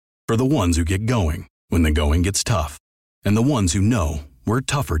For the ones who get going when the going gets tough. And the ones who know we're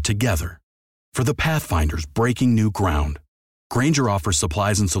tougher together. For the Pathfinders breaking new ground. Grainger offers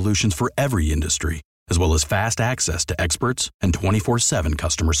supplies and solutions for every industry, as well as fast access to experts and 24/7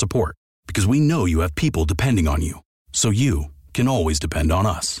 customer support. Because we know you have people depending on you, so you can always depend on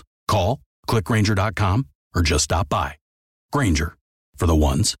us. Call, click Grainger.com, or just stop by. Grainger, for the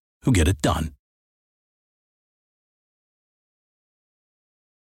ones who get it done.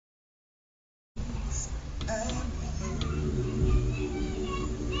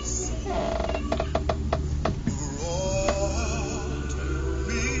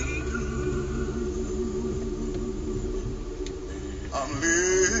 I'm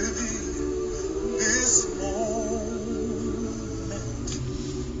living this moment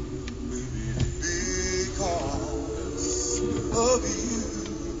because of you,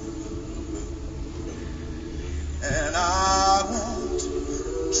 and I want to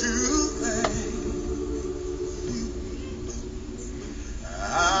thank you.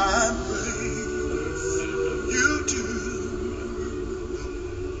 I praise you too.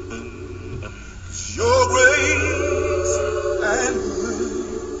 Your grace and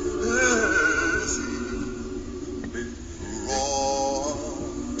mercy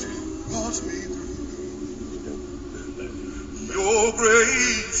brought me through. Your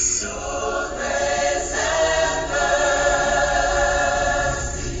grace and mercy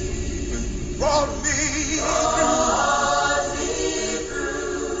brought me through.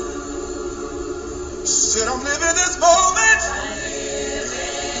 Said I'm living this moment.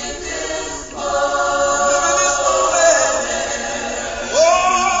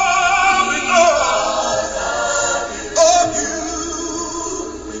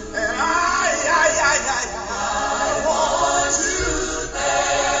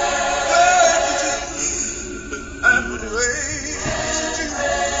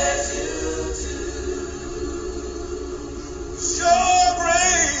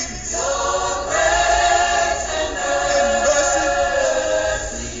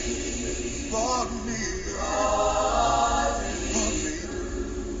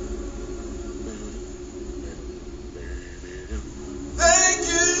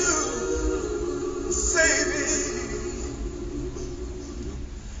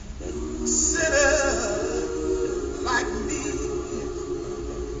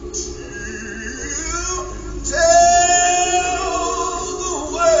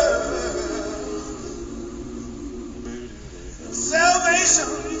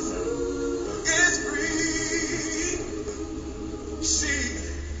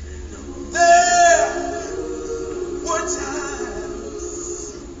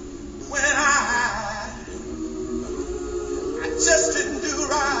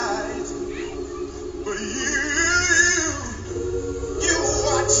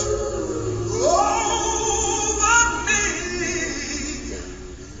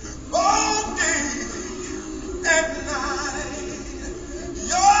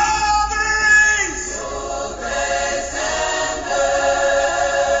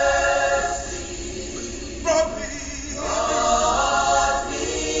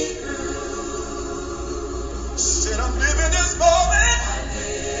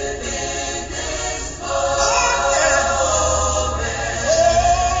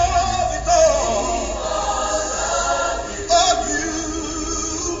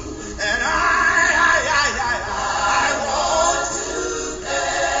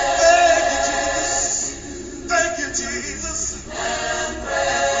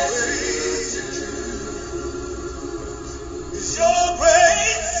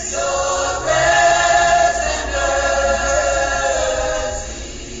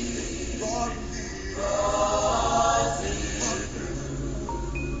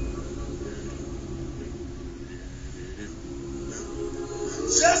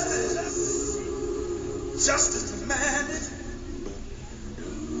 Justice demanded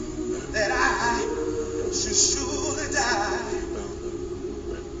that I should surely die.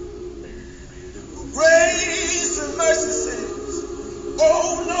 Grace and mercy says,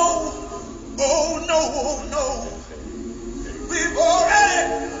 oh no, oh no, oh no. We've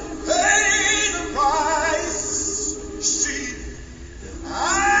already paid the price. See, I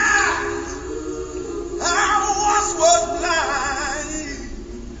once was blind.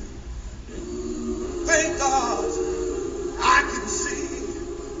 Thank God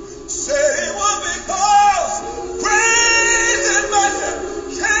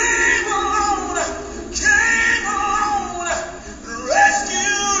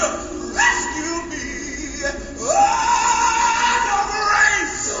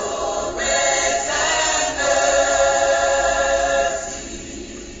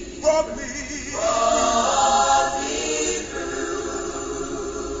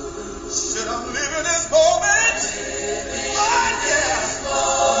Said I'm living this moment. Oh, yeah.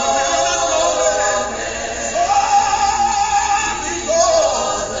 I'm living this moment. All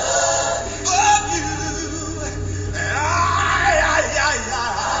because of you. And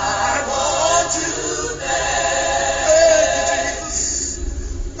I want you. Thank you, Jesus.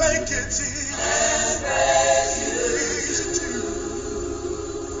 Thank you, Jesus. Praise you,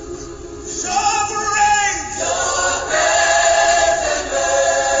 your grace. Your grace and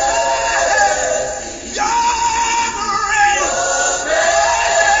mercy. Your grace.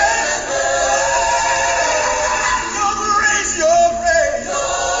 Your grace. Your grace. Your grace.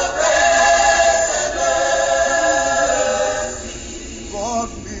 For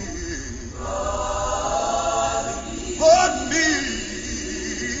me. For me.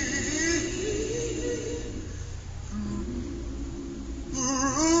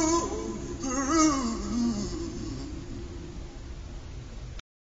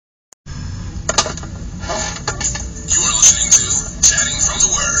 You are listening to Chatting from the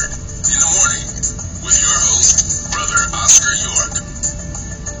Word in the morning with your host, Brother Oscar York.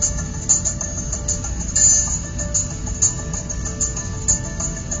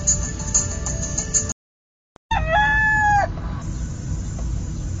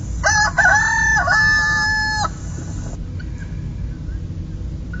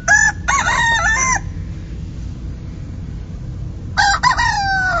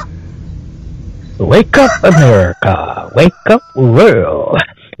 Wake up, America. Wake up, world.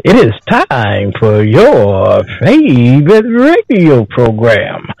 It is time for your favorite radio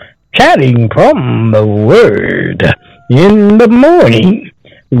program, Chatting from the Word in the morning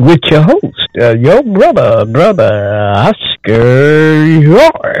with your host, your brother Oscar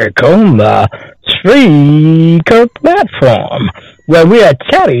York on the Speaker platform, where we are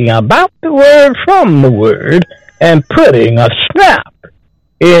chatting about the Word from the Word and putting a snap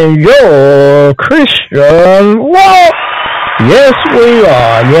in your Christian walk. Yes, we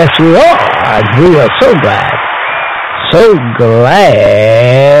are. Yes, we are. We are so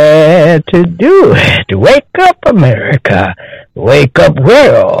glad to do it. Wake up, America. Wake up,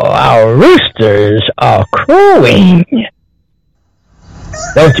 world. Our roosters are crowing.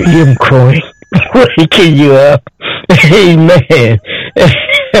 Don't you hear them crowing? Waking you up. Amen.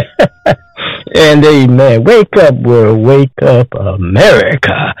 And amen. Wake up, world. Wake up,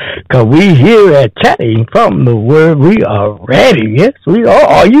 America. Because we here at Chatting from the Word, we are ready. Yes, we are.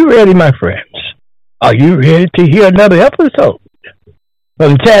 Are you ready, my friends? Are you ready to hear another episode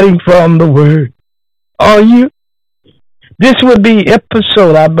from Chatting from the Word? Are you? This would be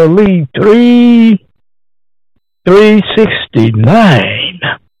episode, I believe, 369.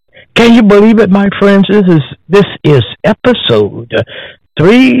 Can you believe it, my friends? This is episode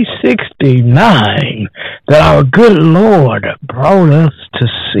 369 that our good Lord brought us to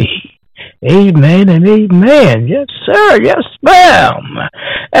see. Amen and amen. Yes, sir. Yes, ma'am.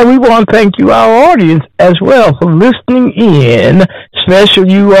 And we want to thank you, our audience, as well, for listening in.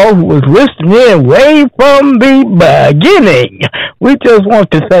 Especially you all who was listening in way from the beginning. We just want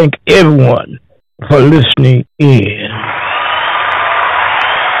to thank everyone for listening in.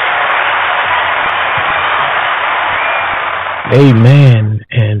 Amen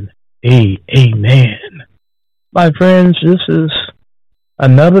and amen. My friends, this is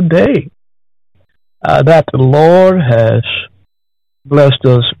another day that the Lord has blessed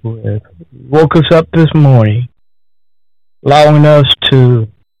us with. Woke us up this morning, allowing us to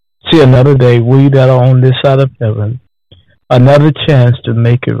see another day, we that are on this side of heaven, another chance to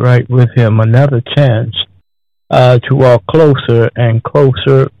make it right with Him, another chance to walk closer and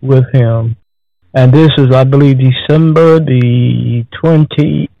closer with Him. And this is, I believe, December the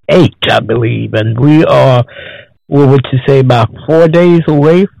 28th, I believe. And we are, what would you say, about 4 days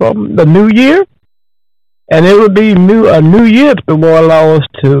away from the new year? And it would be a new year if the Lord allow us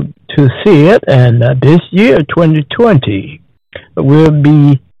to see it. And this year, 2020, will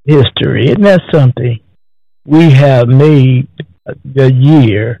be history. Isn't that something? We have made the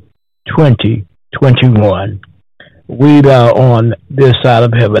year 2021. We are on this side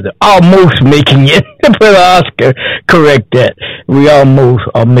of heaven, almost making it. But Oscar, correct that. We almost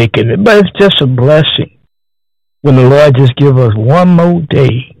are making it. But it's just a blessing when the Lord just give us one more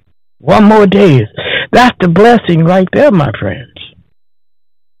day. One more day. That's the blessing right there, my friends,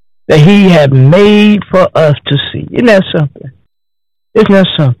 that He had made for us to see. Isn't that something? Isn't that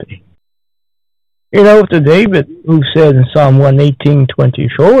something? You know, it's David who said in Psalm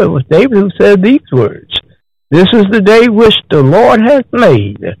 118:24, it was David who said these words. This is the day which the Lord has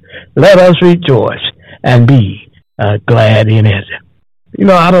made. Let us rejoice and be glad in it.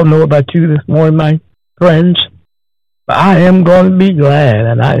 I don't know about you this morning, my friends, but I am going to be glad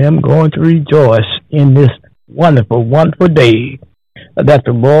and I am going to rejoice in this wonderful, wonderful day that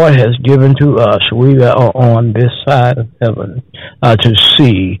the Lord has given to us. We are on this side of heaven to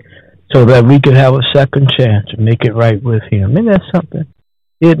see so that we can have a second chance to make it right with Him. Isn't that something?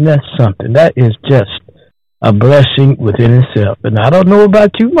 Isn't that something? That is just a blessing within itself. And I don't know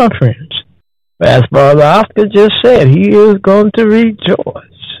about you, my friends, but as Brother Oscar just said, he is going to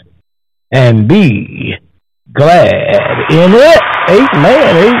rejoice and be glad in it.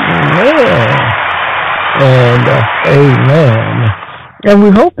 Amen, amen, and amen. And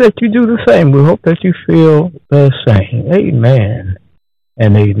we hope that you do the same. We hope that you feel the same. Amen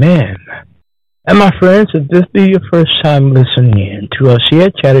and amen. And my friends, if this be your first time listening in to us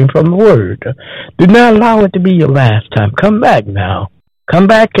here chatting from the Word, do not allow it to be your last time. Come back now. Come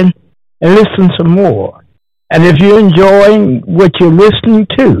back and listen some more. And if you're enjoying what you're listening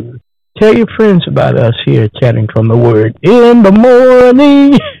to, tell your friends about us here chatting from the Word in the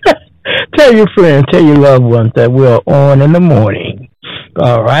morning. Tell your friends, tell your loved ones that we're on in the morning.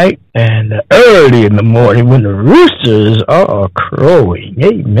 All right? And early in the morning when the roosters are crowing.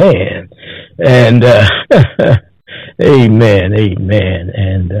 Amen. And amen, amen,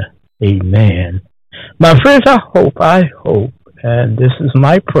 and amen. My friends, I hope, and this is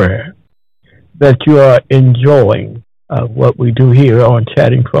my prayer, that you are enjoying what we do here on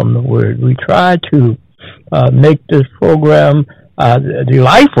Chatting from the Word. We try to make this program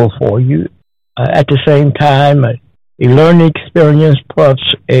delightful for you, at the same time a learning experience plus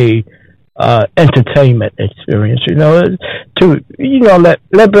a entertainment experience.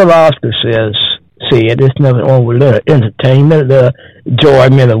 Let Bill Oscar say it. There's nothing wrong with entertainment, the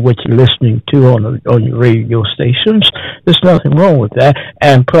enjoyment of what you're listening to on your radio stations. There's nothing wrong with that.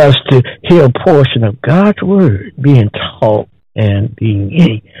 And plus to hear a portion of God's Word being taught and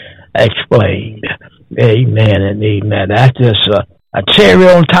being explained. Amen and amen. That's just a cherry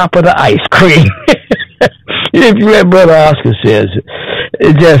on top of the ice cream. If you read Brother Oscar says,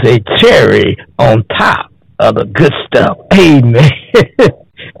 it's just a cherry on top of the good stuff. Amen.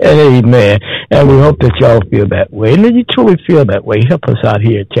 Amen. And we hope that y'all feel that way. And if you truly feel that way, help us out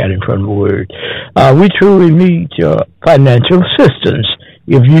here chatting from the Word. We truly need your financial assistance.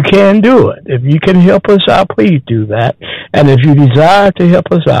 If you can do it, if you can help us out, please do that. And if you desire to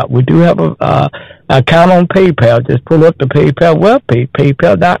help us out, we do have a account on PayPal. Just pull up the PayPal webpage,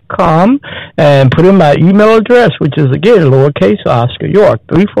 paypal.com, and put in my email address, which is, again, lowercase Oscar York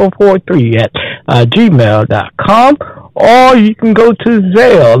 3443 at gmail.com. Or you can go to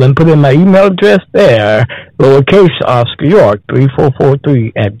Zelle and put in my email address there, lowercase Oscar York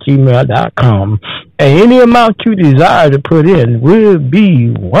 3443 at gmail.com. And any amount you desire to put in will be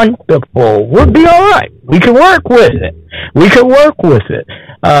wonderful. We'll be all right. We can work with it.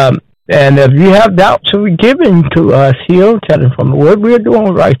 And if you have doubts of giving to us here, telling from the Word, we're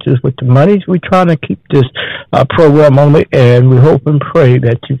doing righteous with the monies. We're trying to keep this program on the air, and we hope and pray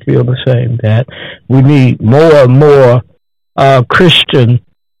that you feel the same, that we need more and more Christian,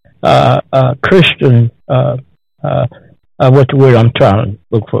 what's the word I'm trying to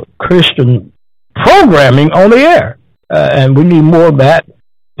look for? Christian programming on the air. And we need more of that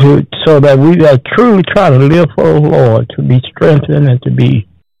so that we are truly trying to live for the Lord, to be strengthened and to be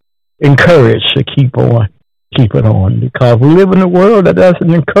encouraged to keep on, because we live in a world that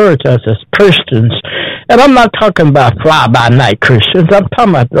doesn't encourage us as Christians. And I'm not talking about fly-by-night Christians. I'm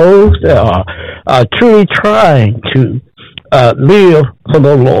talking about those that are truly trying to live for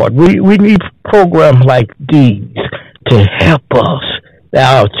the Lord. We need programs like these to help us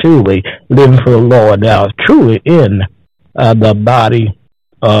that are truly living for the Lord, that are truly in the body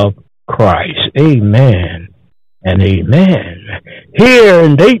of Christ. Amen and amen. Here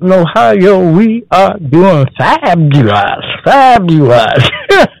in Dayton, Ohio, we are doing fabulous. I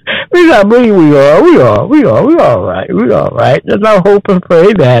believe we are all right. And I hope and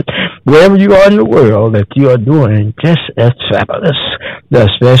pray that wherever you are in the world, that you are doing just as fabulous,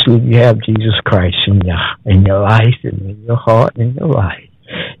 especially if you have Jesus Christ in your life and in your heart and in your life.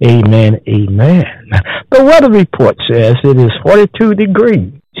 Amen, amen. The weather report says it is 42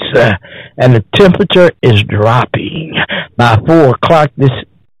 degrees. And the temperature is dropping. By 4 o'clock this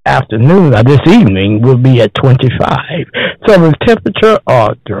afternoon or this evening will be at 25. So the temperature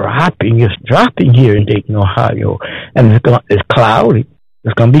are dropping. It's dropping here in Dayton, Ohio, and it's cloudy.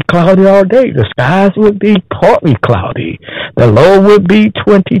 It's going to be cloudy all day. The skies will be partly cloudy. The low will be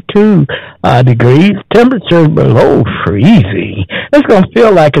 22 degrees. Temperature below freezing. It's going to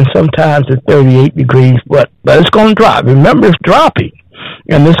feel like, and sometimes it's 38 degrees, but it's going to drop. Remember, it's dropping.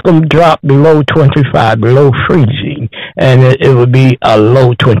 And it's going to drop below 25, below freezing. and it would be a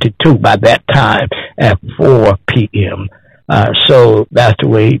low 22 by that time at 4 p.m. So that's the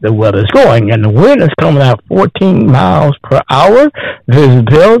way the weather's going. And the wind is coming out 14 miles per hour.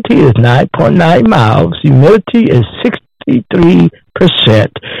 Visibility is 9.9 miles. Humidity is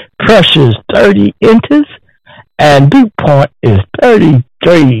 63%. Pressure is 30 inches. And dew point is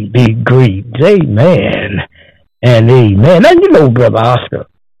 33 degrees. Amen. And amen. Now, you know, Brother Oscar,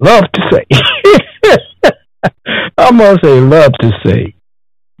 love to say. I'm going to say love to say,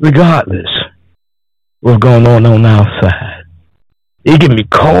 regardless what's going on outside. It can be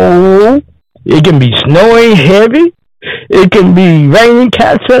cold. It can be snowing heavy. It can be raining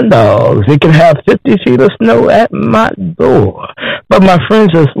cats and dogs. It can have 50 feet of snow at my door. But my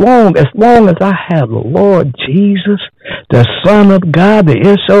friends, as long as I have the Lord Jesus, the Son of God, the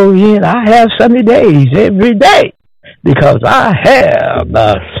S-O-N, I have sunny days every day because I have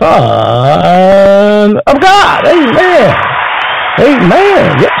the Son of God. Amen.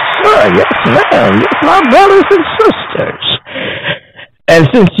 Amen. Yes, sir. Yes, ma'am. Yes, my brothers and sisters. And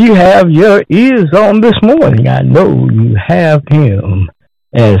since you have your ears on this morning, I know you have him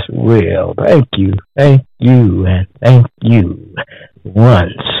as well. Thank you, and thank you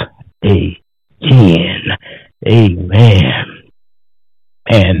once again. Amen.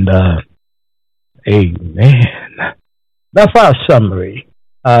 And amen. That's our summary.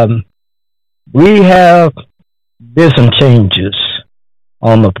 We have did some changes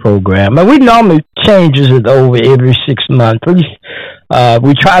on the program, and we normally changes it over every 6 months.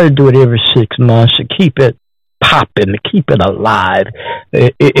 We try to do it every 6 months to keep it popping, to keep it alive,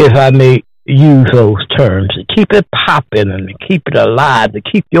 if I may use those terms, to keep it popping and to keep it alive, to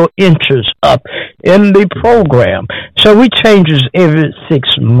keep your interest up in the program. So we changes every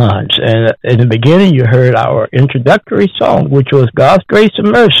 6 months. And in the beginning, you heard our introductory song, which was God's Grace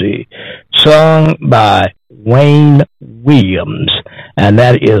and Mercy, sung by Wayne Williams, and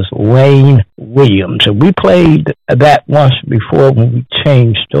that is Wayne Williams. And we played that once before when we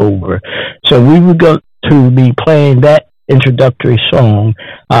changed over. So we were going to be playing that introductory song,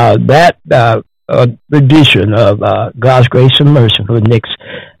 that edition of God's Grace and Mercy for the next,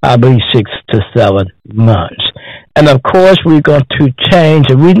 I believe, 6 to 7 months. And of course, we're going to change,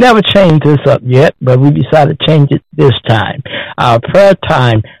 and we never changed this up yet, but we decided to change it this time. Our prayer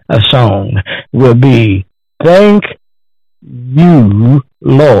time song will be Thank You,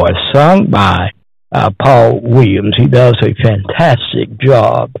 Lord, sung by Paul Williams. He does a fantastic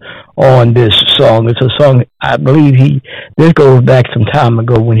job on this song. It's a song, I believe this goes back some time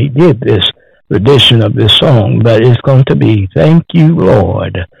ago when he did this edition of this song, but it's going to be Thank You,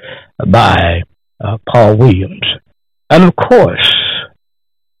 Lord, by Paul Williams. And of course,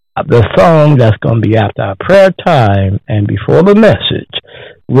 the song that's going to be after our prayer time and before the message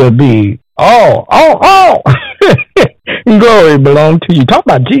will be all. Glory belong to you. Talk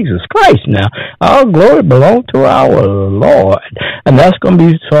about Jesus Christ now. All glory belong to our Lord. And that's going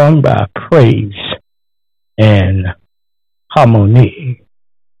to be sung by Praise and Harmony.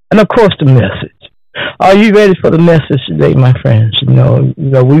 And of course, the message. Are you ready for the message today, my friends? You know,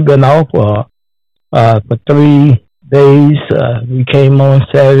 we've been off for 3 days. We came on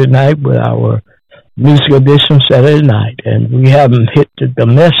Saturday night with our music edition Saturday night, and we haven't hit the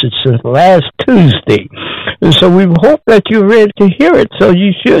message since last Tuesday. And so we hope that you're ready to hear it. So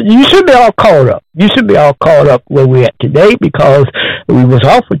you should be all caught up. You should be all caught up where we're at today, because we was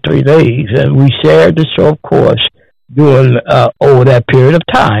off for 3 days, and we shared the show, of course, during over that period of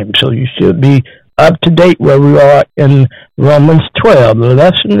time. So you should be up to date where we are in Romans 12. The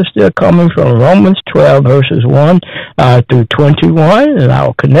lesson is still coming from Romans 12, verses 1 through 21, and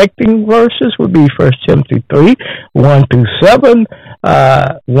our connecting verses would be 1 Timothy 3, 1 through 7,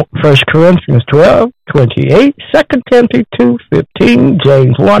 1 Corinthians 12, 28, 2 Timothy 2, 15,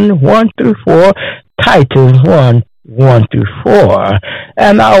 James 1, 1 through 4, Titus 1, 1 through 4.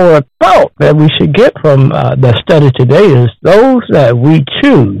 And our thought that we should get from the study today is those that we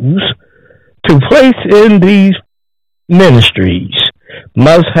choose to place in these ministries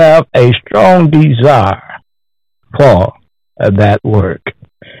must have a strong desire for that work.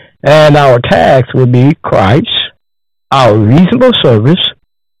 And our tags would be Christ, our reasonable service,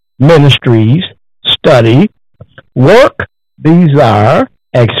 ministries, study, work, desire,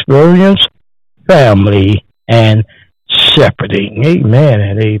 experience, family, and shepherding. Amen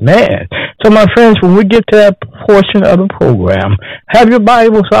and amen. So, my friends, when we get to that portion of the program, have your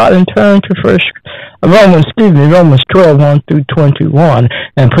Bibles out and turn to Romans 12, 1 through 21,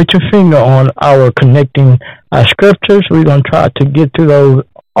 and put your finger on our connecting scriptures. We're going to try to get to those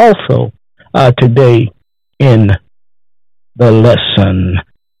also today in the lesson.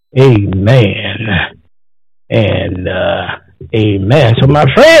 Amen And amen. So my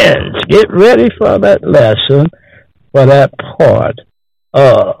friends, get ready for that lesson, for that part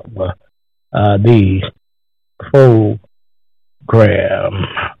of the program.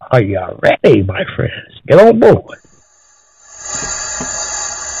 Are y'all ready, my friends? Get on board.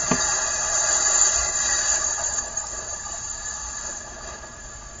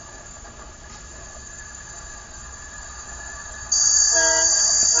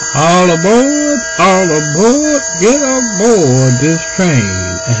 All aboard, get aboard this train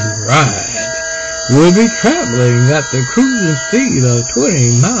and ride. We'll be traveling at the cruising speed of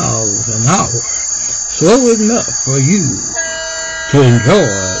 20 miles an hour, slow enough for you to enjoy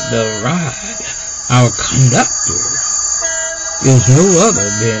the ride. Our conductor is no other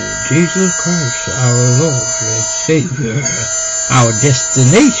than Jesus Christ, our Lord and Savior. Our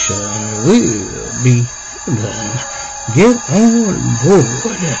destination will be heaven. Get on board.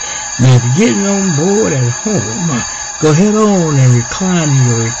 Now, if you're getting on board at home, go ahead on and recline in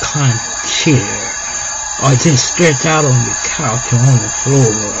your recliner chair, or just stretch out on the couch or on the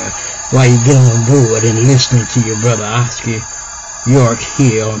floor while you get on board and listening to your brother Oscar York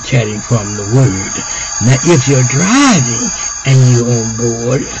here on Chatting from the Word. Now, if you're driving and you're on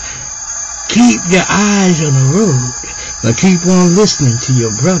board, keep your eyes on the road, but keep on listening to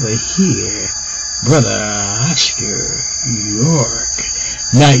your brother here, Brother Oscar York.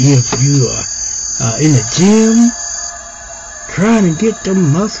 Now, if you are in the gym, trying to get the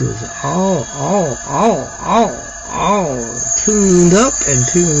muscles all tuned up and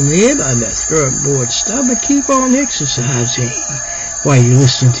tuned in on that board stuff, but keep on exercising while you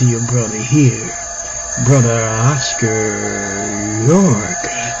listen to your brother here, Brother Oscar York.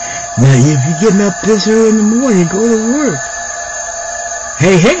 Now, if you're getting up this early in the morning, go to work.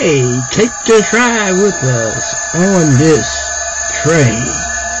 Hey, take this ride with us on this train.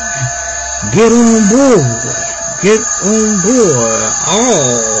 Get on board.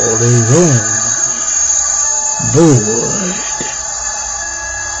 All is on board.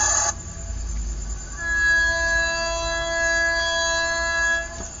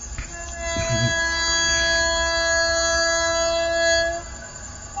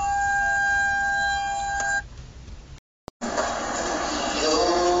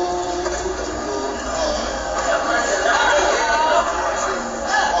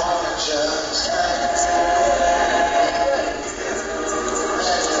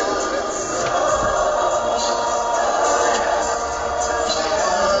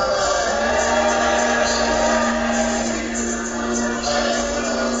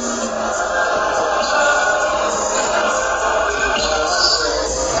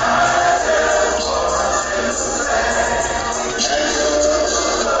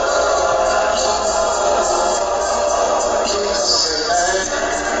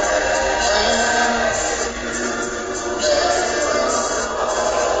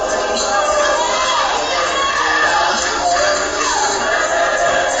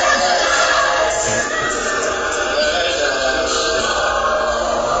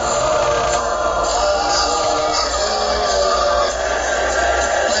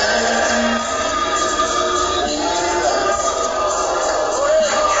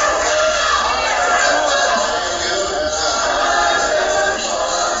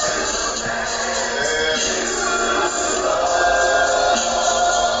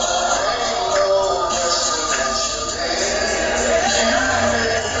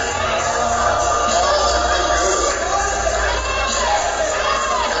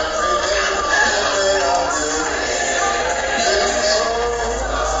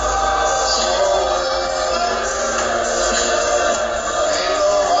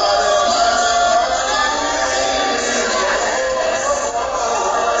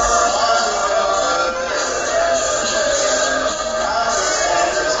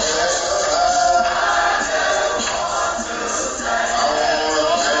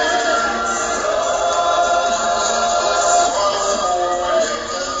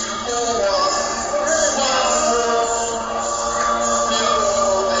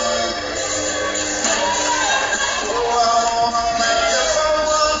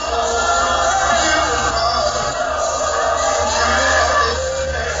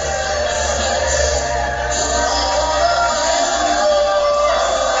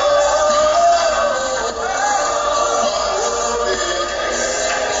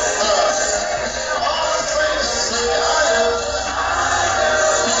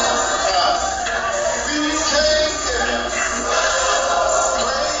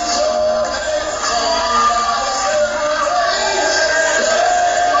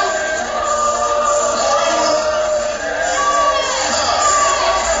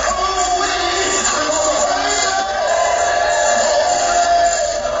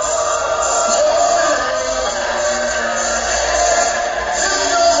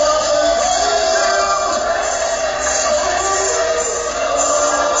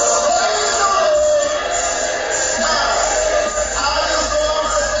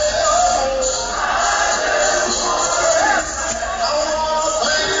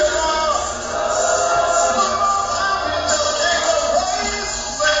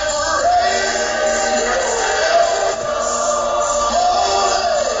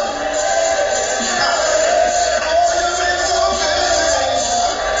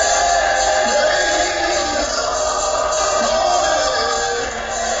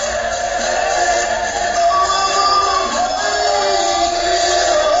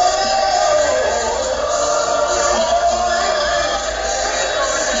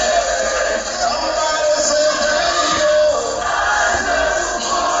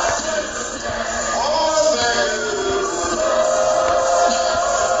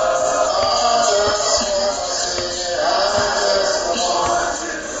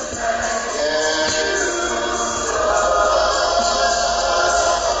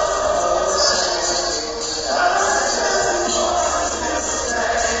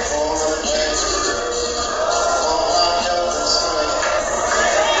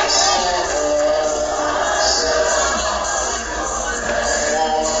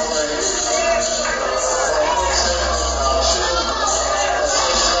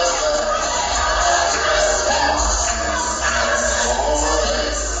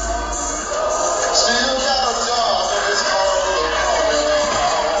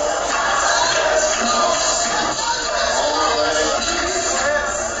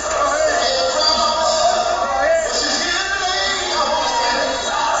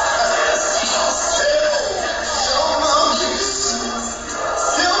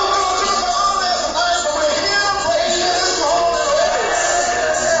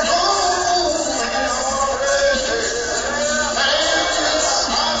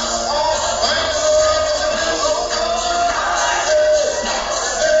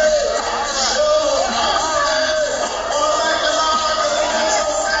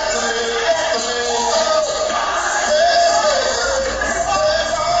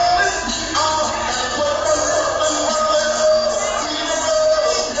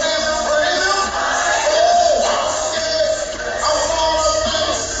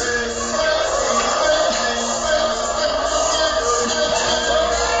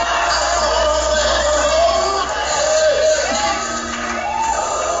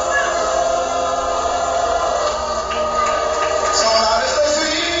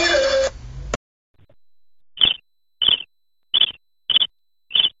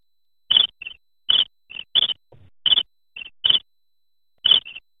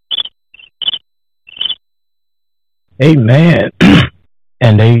 Amen.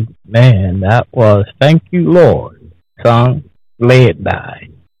 And amen. That was Thank You, Lord, sung, led by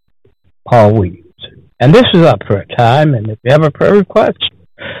Paul Williams. And this is our prayer time. And if you have a prayer request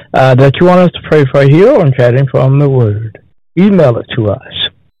that you want us to pray for here on Chatting from the Word, email it to us.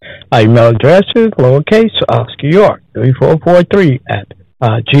 Our email address is lowercase Oscar York 3443 at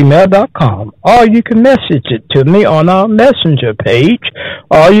gmail.com, or you can message it to me on our messenger page,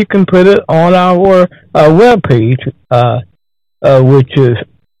 or you can put it on our web page, which is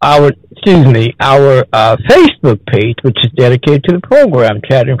our Facebook page, which is dedicated to the program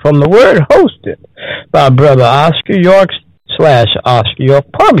Chatting from the Word, hosted by Brother Oscar York / Oscar York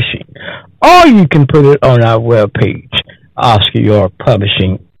Publishing, or you can put it on our web page,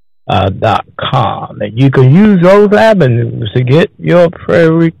 OscarYorkPublishing.com, and you can use those avenues to get your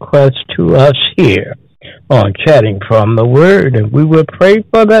prayer requests to us here on Chatting from the Word, and we will pray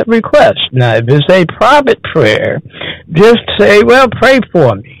for that request. Now, if it's a private prayer, just say, well, pray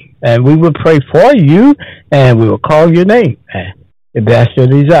for me, and we will pray for you, and we will call your name. If that's your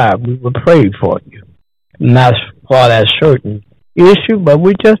desire, we will pray for you. Not for that certain issue, but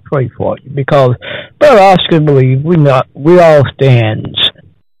we just pray for you, because Brother Oscar believes we all stand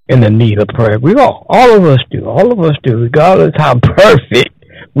in the need of prayer. All of us do, regardless how perfect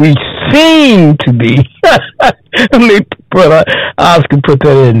we seem to be. Let me put Oscar put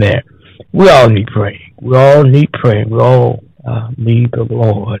that in there. We all need praying. We all need praying. We all need the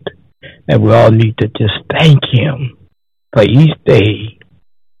Lord, and we all need to just thank Him for each day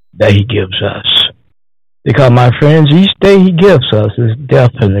that He gives us. Because, my friends, each day He gives us is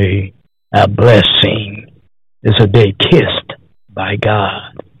definitely a blessing. It's a day kissed by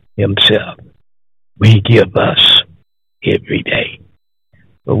God Himself. He gives us every day.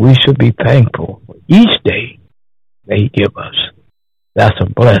 But we should be thankful for each day that He gives us. That's a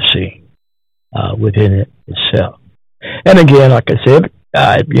blessing within it itself. And again, like I said,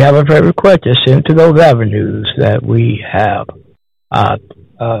 if you have a prayer request, just send to those avenues that we have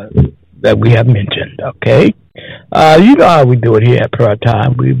mentioned, okay? You know how we do it here at Prayer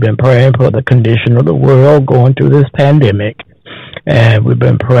Time. We've been praying for the condition of the world going through this pandemic, and we've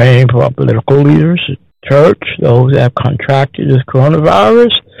been praying for our political leaders, church, those that have contracted this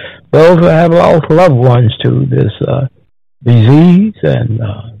coronavirus, those that have lost loved ones to this disease, and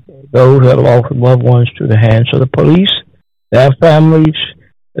those that have lost loved ones to the hands of the police, their families,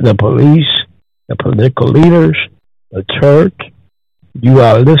 the police, the political leaders, the church, you,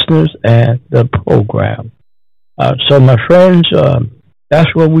 our listeners, and the program. So, my friends,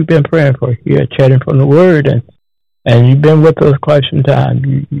 that's what we've been praying for here, Chatting from the Word, and you've been with us quite some time.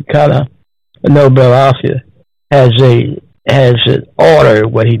 You kind of know Bill Oscar has an order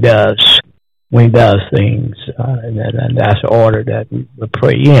what he does when he does things, and that's the order that we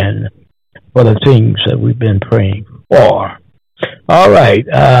pray in for the things that we've been praying for. All right.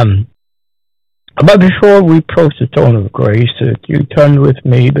 But before we approach the throne of grace, if you turn with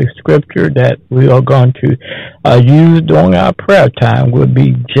me, the scripture that we are going to use during our prayer time will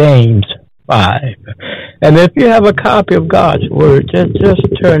be James 5. And if you have a copy of God's Word, just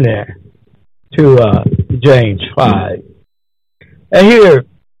turn there to James 5. And here,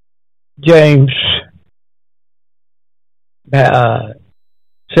 James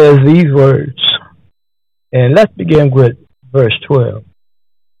says these words. And let's begin with verse 12.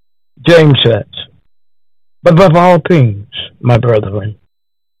 James says, but above all things, my brethren,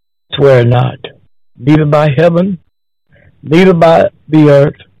 swear not, neither by heaven, neither by the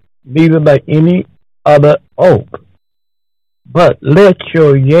earth, neither by any other oath, but let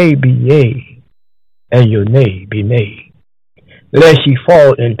your yea be yea, and your nay be nay, lest ye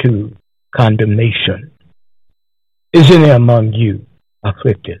fall into condemnation. Is any among you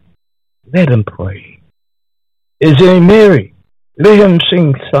afflicted? Let him pray. Is any merry? Let him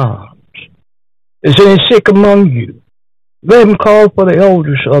sing psalms. Is any sick among you? Let him call for the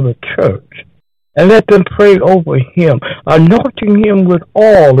elders of the church, and let them pray over him, anointing him with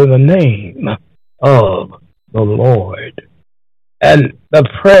oil in the name of the Lord. And the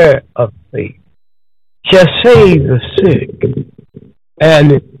prayer of faith shall save the sick,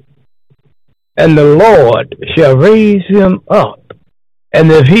 and the Lord shall raise him up.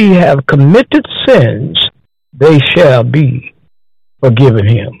 And if he have committed sins, they shall be forgiven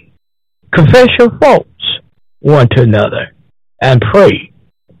him. Confess your faults one to another, and pray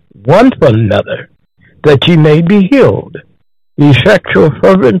one for another, that ye may be healed. The effectual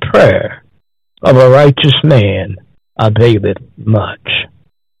fervent prayer of a righteous man availeth much.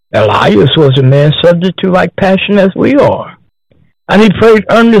 Elias was a man subject to like passion as we are, and he prayed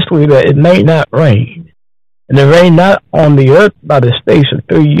earnestly that it may not rain. And it rained not on the earth by the space of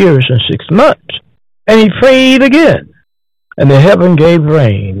 3 years and 6 months. And he prayed again, and the heaven gave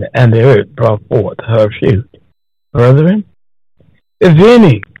rain, and the earth brought forth her fruit. Brethren, if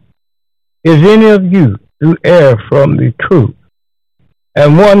any of you do err from the truth,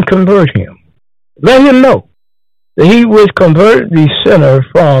 and one convert him, let him know that he which converted the sinner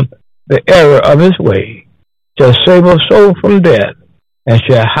from the error of his way shall save a soul from death, and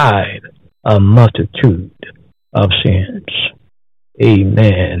shall hide a multitude of sins.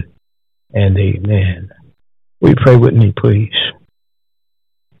 Amen and amen. We pray with me, please.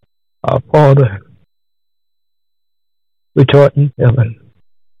 Our Father, which art in heaven,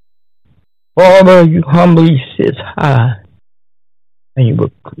 Father, you humbly sit high, and you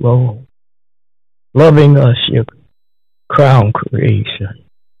look low, loving us, your crown creation,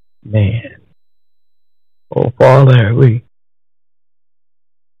 man. Oh, Father, we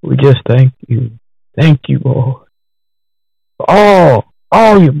just thank you. Thank you, Lord, for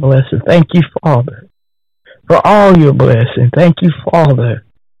all your blessings. Thank you, Father, for all your blessings. Thank you, Father,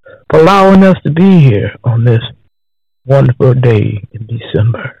 for allowing us to be here on this wonderful day in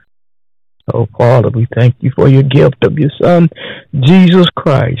December. Oh, Father, we thank you for your gift of your Son, Jesus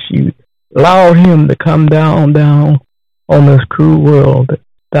Christ. You allowed him to come down on this cruel world,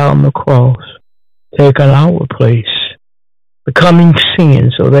 down the cross, taking our place, becoming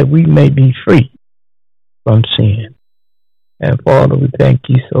sin so that we may be free from sin. And Father, we thank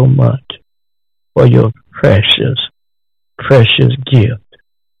you so much for your precious, precious gift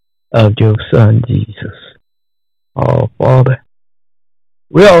of your Son, Jesus. Oh, Father,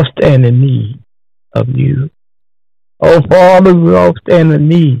 we all stand in need of you. Oh, Father, we all stand in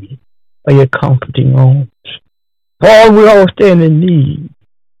need of your comforting arms. Father, we all stand in need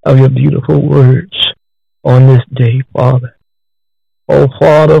of your beautiful words on this day, Father. Oh,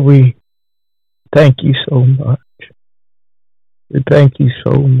 Father, we thank you so much. We thank you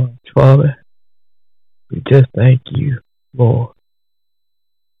so much, Father. We just thank you, Lord.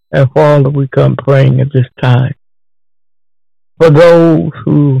 And Father, we come praying at this time for those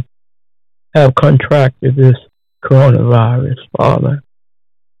who have contracted this coronavirus, Father.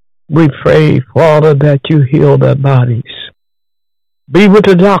 We pray, Father, that you heal their bodies. Be with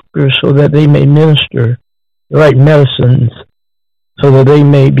the doctors so that they may minister the right medicines so that they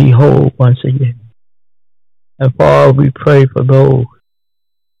may be whole once again. And Father, we pray for those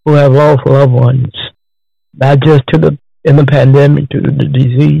who have lost loved ones, not just in the pandemic to the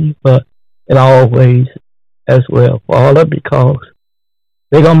disease, but in all ways as well, Father, because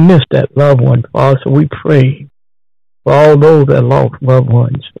they're going to miss that loved one, Father. So we pray for all those that lost loved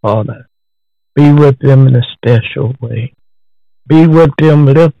ones, Father. Be with them in a special way. Be with them,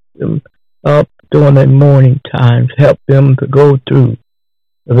 lift them up during their mourning times. Help them to go through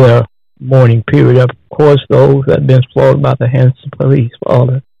their mourning period. Of course, those that have been slaughtered by the hands of police,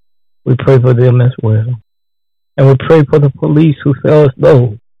 Father, we pray for them as well. And we pray for the police who feel as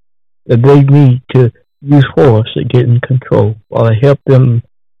though that they need to use force to get in control. Father, help them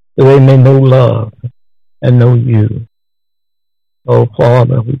so they may know love and know you. Oh,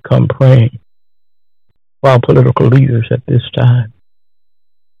 Father, we come praying for our political leaders at this time.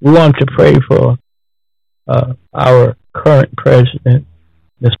 We want to pray for our current president,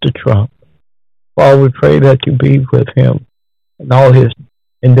 Mr. Trump. Father, we pray that you be with him and all his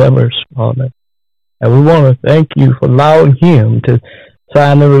endeavors, Father. And we want to thank you for allowing him to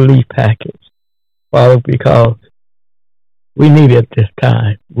sign the relief package, Father, because we need it at this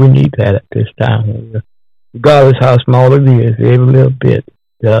time. We need that at this time. Regardless how small it is, every little bit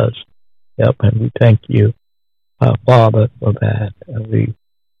does help. And we thank you, Father, for that. And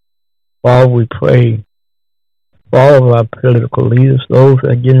Father, we pray for all of our political leaders, those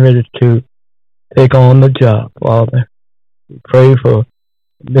that are getting ready to take on the job, Father. We pray for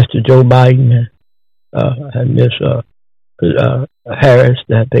Mr. Joe Biden and Ms. Harris,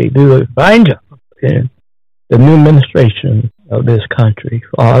 that they do a fine job in the new administration of this country,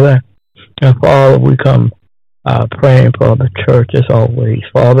 Father. And Father, we come praying for the church as always.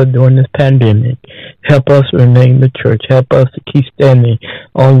 Father, during this pandemic, help us remain the church. Help us to keep standing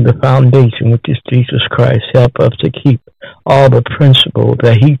on the foundation, which is Jesus Christ. Help us to keep all the principles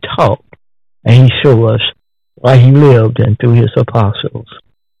that he taught and he showed us while he lived and through his apostles.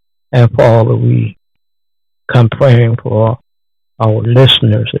 And Father, we come praying for our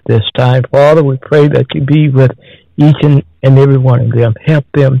listeners at this time. Father, we pray that you be with each and every one of them. Help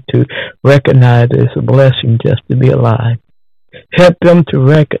them to recognize it's a blessing just to be alive. Help them to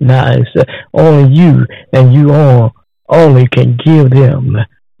recognize that only you and you only can give them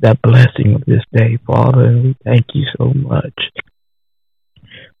that blessing of this day, Father. And we thank you so much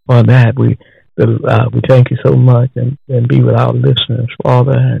for that. We thank you so much and be with our listeners,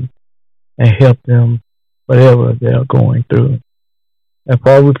 Father. And and help them whatever they're going through. And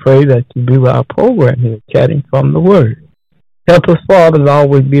Father, we pray that you be with our program here, Chatting from the Word. Help us, Father, to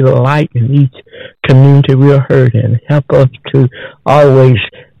always be the light in each community we are heard in. Help us to always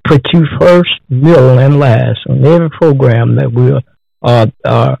put you first, middle, and last on every program that we are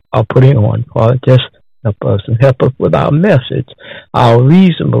putting on. Father, just help us and help us with our message, our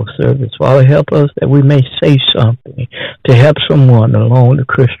reasonable service. Father, help us that we may say something to help someone along the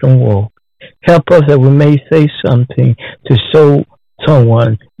Christian walk. Help us that we may say something to show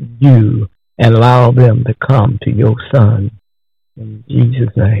someone you and allow them to come to your Son. In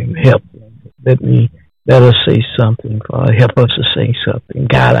Jesus' name, help them. Let us say something, Father. Help us to say something.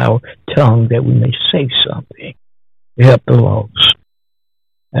 Guide our tongue that we may say something. Help the lost.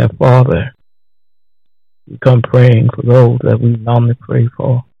 And Father, we come praying for those that we normally pray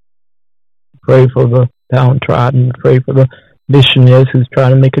for. Pray for the downtrodden. Pray for the missionaries who's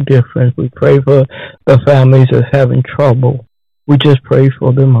trying to make a difference. We pray for the families that's having trouble. We just pray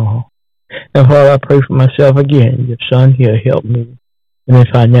for them all. And Father, I pray for myself again. Your Son here, help me in a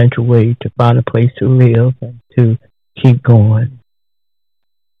financial way to find a place to live and to keep going.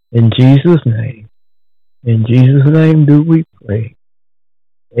 In Jesus' name do we pray.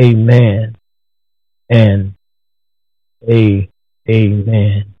 Amen and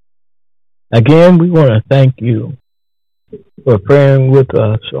amen. Again, we want to thank you for praying with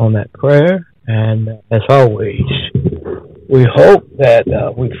us on that prayer. And as always, we hope that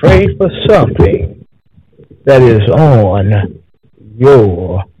we pray for something that is on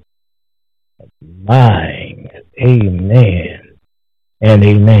your mind. Amen and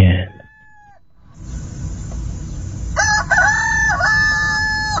amen.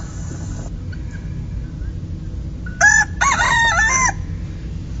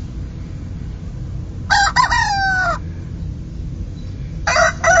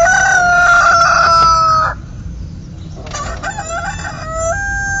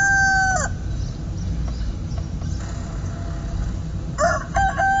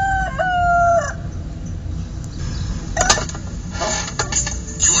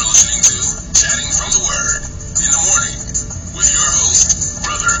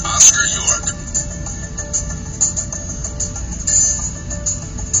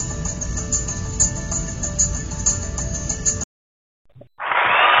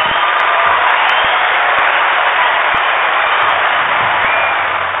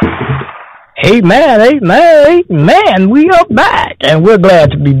 Amen. We are back, and we're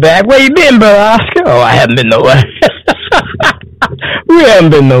glad to be back. Where you been, Brother Oscar? Oh, I haven't been nowhere. We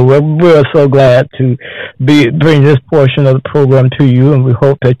haven't been nowhere. We're so glad to bring this portion of the program to you, and we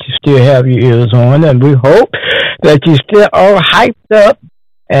hope that you still have your ears on, and we hope that you still are hyped up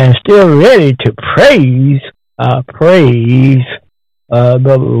and still ready to praise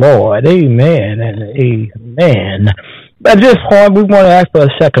the Lord. Amen and amen. At this point, we want to ask for a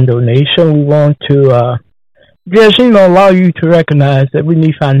second donation. We want to just, allow you to recognize that we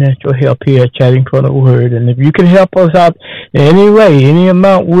need financial help here at Chatting for the Word. And if you can help us out in any way, any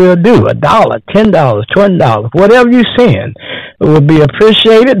amount will do. $1, $10, $20, whatever you send, it will be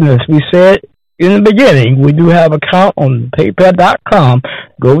appreciated. And as we said in the beginning, we do have an account on PayPal.com.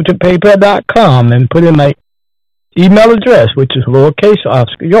 Go to PayPal.com and put in my email address, which is lowercase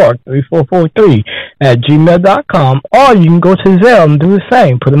Oscar York 3443 at gmail.com, or you can go to Zelle and do the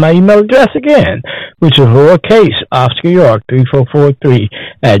same. Put in my email address again, which is lowercase Oscar York 3443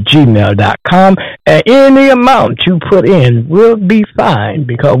 at gmail.com. And any amount you put in will be fine,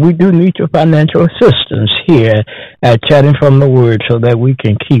 because we do need your financial assistance here at Chatting from the Word, so that we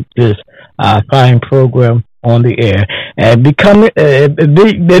can keep this fine program on the air. And it'd be close. It'd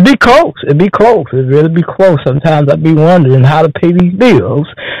really be close. Sometimes I'd be wondering how to pay these bills,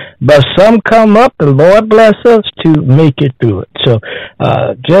 but some come up. The Lord bless us to make it through it. So,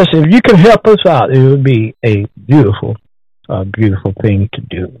 just if you can help us out, it would be a beautiful thing to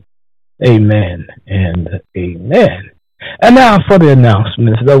do. Amen and amen. And now for the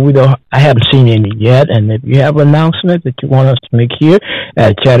announcements, though I haven't seen any yet. And if you have an announcement that you want us to make here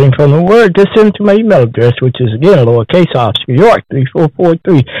at Chatting from the Word, just send it to my email address, which is again lowercase Oscar York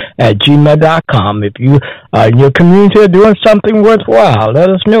 3443 at gmail.com. If you in your community are doing something worthwhile, let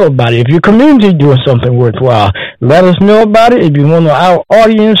us know about it. If your community is doing something worthwhile, let us know about it. If you want our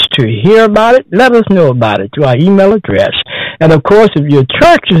audience to hear about it, let us know about it to our email address. And of course, if your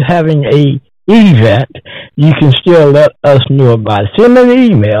church is having a event, you can still let us know about it. Send me an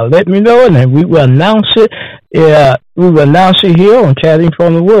email. Let me know, and then we will announce it. We will announce it here on Chatting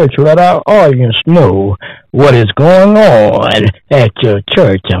from the Word to let our audience know what is going on at your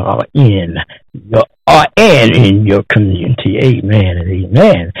church or in your community. Amen and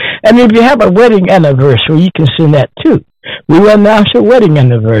amen. And if you have a wedding anniversary, you can send that too. We will announce your wedding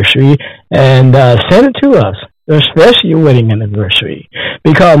anniversary and send it to us, especially your wedding anniversary.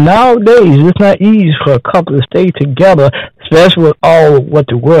 Because nowadays, it's not easy for a couple to stay together, especially with all what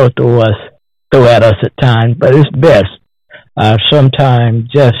the world throw at us at times. But it's best sometimes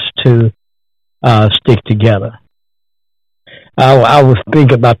just to stick together. I was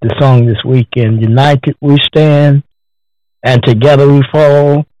thinking about the song this weekend, United We Stand, and Together We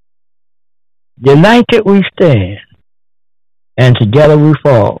Fall. United we stand, and together we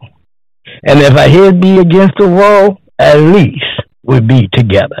fall. And if our head be against the wall, at least we'll be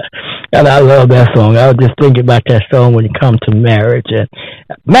together. And I love that song. I was just thinking about that song when it comes to marriage. And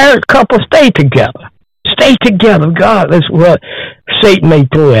married couples, stay together. Stay together. God, that's what Satan may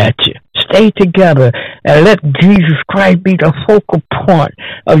throw at you. Stay together and let Jesus Christ be the focal point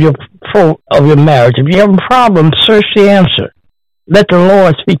of your marriage. If you have a problem, search the answer. Let the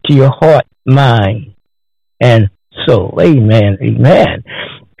Lord speak to your heart, mind, and soul. Amen. Amen.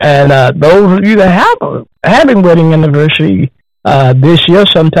 And those of you that have having wedding anniversary this year,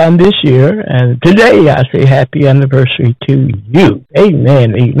 sometime this year, and today I say happy anniversary to you.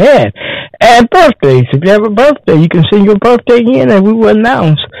 Amen. Amen. And birthdays. If you have a birthday, you can send your birthday in and we will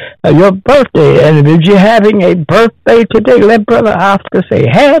announce your birthday. And if you're having a birthday today, let Brother Oscar say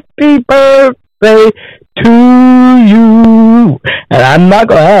happy birthday to you. And I'm not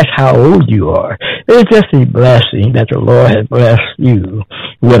going to ask how old you are. It's just a blessing that the Lord has blessed you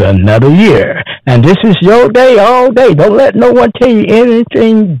with another year. And this is your day all day. Don't let no one tell you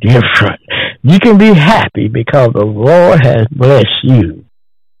anything different. You can be happy because the Lord has blessed you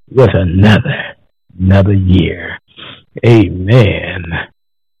with another year. Amen.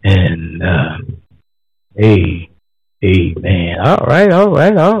 And amen. All right.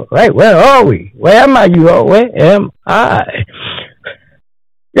 Where are we? Where am I? Where am I?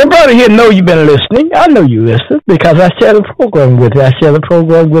 Your brother here know you've been listening. I know you listen because I share the program with you. I share the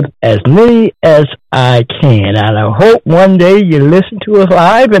program with as many as I can. And I hope one day you listen to us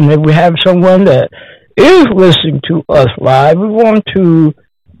live. And if we have someone that is listening to us live, we want to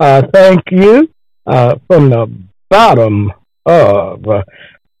thank you from the bottom of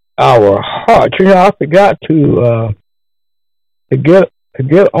our heart. You know, I forgot to get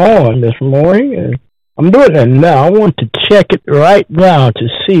on this morning, and I'm doing it now. I want to check it right now to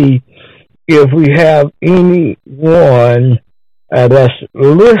see if we have anyone that's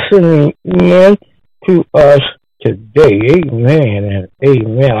listening in to us today. Amen and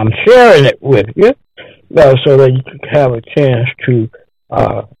amen. I'm sharing it with you so that you can have a chance to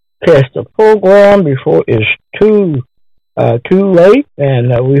test the program before it's too late.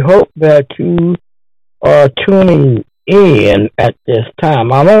 And we hope that you are tuning in at this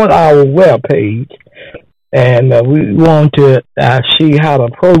time. I'm on our webpage, and we want to see how the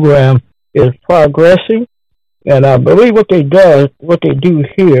program is progressing. And I believe what they do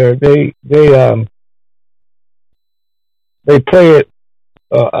here, they play it,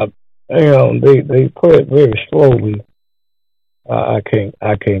 they play it very slowly. I can't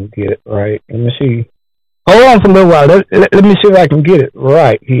get it right. Let me see. Hold on for a little while. Let me see if I can get it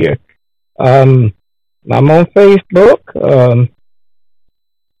right here. I'm on Facebook.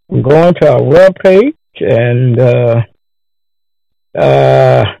 I'm going to our webpage, and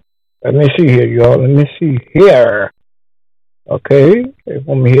let me see here, y'all. Let me see here. Okay,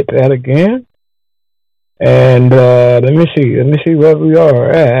 let me hit that again. And let me see where we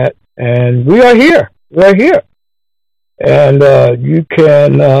are at. And we are here. We're here. And you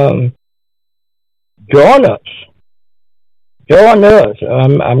can join us.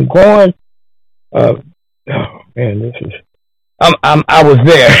 I'm going. Oh man, this is. I was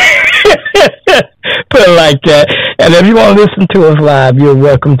there. Put it like that. And if you want to listen to us live, you're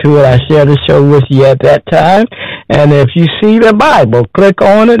welcome to it. I share the show with you at that time. And if you see the Bible, click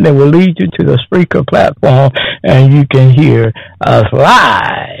on it, and it will lead you to the Spreaker platform, and you can hear us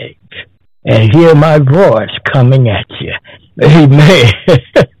live and hear my voice coming at you. Amen.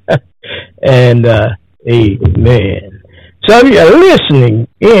 And amen. So if you're listening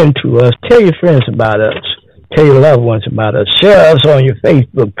in to us, tell your friends about us. Tell your loved ones about us. Share us on your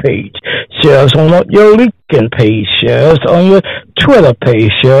Facebook page. Share us on your LinkedIn page. Share us on your Twitter page.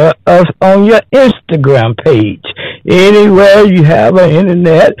 Share us on your Instagram page. Anywhere you have an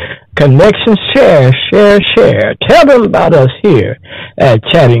internet, Connection, share. Tell them about us here at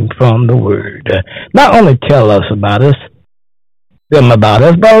Chatting from the Word. Not only tell us about us, them about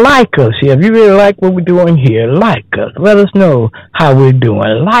us, but like us here. If you really like what we're doing here, like us. Let us know how we're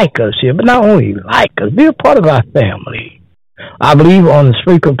doing. Like us here, but not only like us, be a part of our family. I believe on the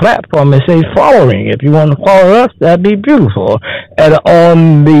Spreaker platform it says following. If you want to follow us, that'd be beautiful. And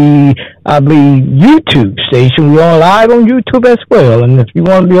on the, I believe, YouTube station, we're on live on YouTube as well. And if you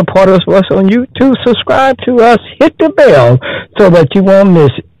want to be a part of us on YouTube, subscribe to us, hit the bell so that you won't miss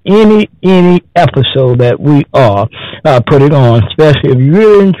any episode that we are putting on, especially if you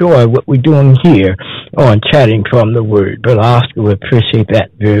really enjoy what we're doing here on Chatting from the Word. Brother Oscar would appreciate that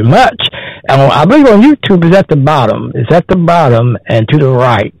very much. And I believe on YouTube is at the bottom. It's at the bottom and to the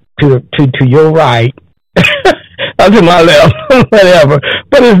right, to your right, or to my left, whatever.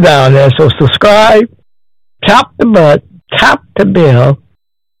 But it's down there. So subscribe, tap the bell,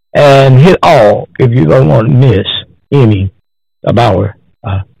 and hit all if you don't want to miss any of our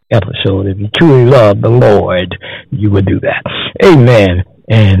episode. If you truly love the Lord, you would do that. Amen.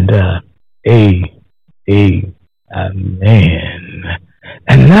 And amen.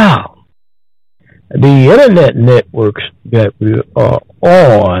 And now, the internet networks that we are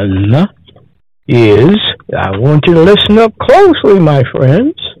on is, I want you to listen up closely, my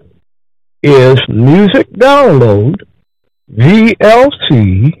friends, is Music Download,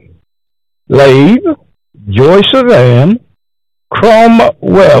 VLC, Lave, Joyce Van, Chrome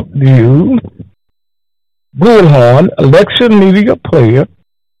Web View, Bullhorn, Alexa Media Player,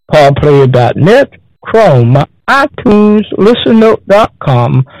 PodPlayer.net, Chrome, iTunes,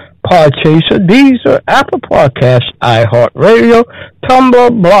 ListenNote.com, Podchaser, Deezer, Apple Podcasts, iHeartRadio, Tumblr,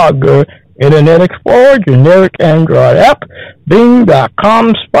 Blogger, Internet Explorer, generic Android app,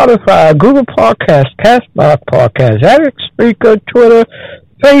 Bing.com, Spotify, Google Podcasts, Castbox Podcast Addict, Spreaker, Twitter,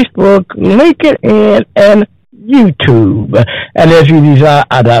 Facebook, LinkedIn, and YouTube. And if you desire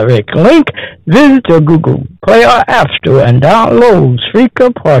a direct link, visit the Google Play or App Store and download Spreaker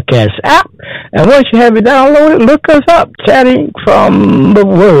Podcast app. And once you have it downloaded, look us up, Chatting from the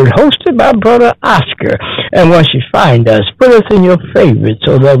Word, hosted by Brother Oscar. And once you find us, put us in your favorites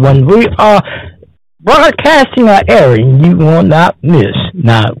so that when we are broadcasting or airing, you will not miss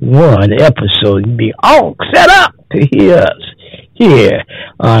not one episode. You'll be all set up to hear us here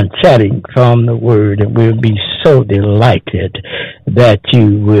on Chatting from the Word, and we'll be so delighted that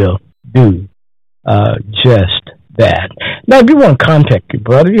you will do just that. Now, if you want to contact your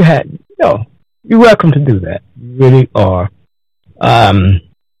brother, you're welcome to do that. You really are.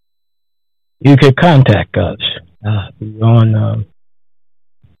 You can contact us.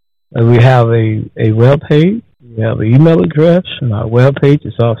 We have a web page. We have an email address, and our webpage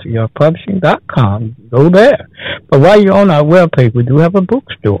is AuscarYorkPublishing.com. Go there. But while you're on our webpage, we do have a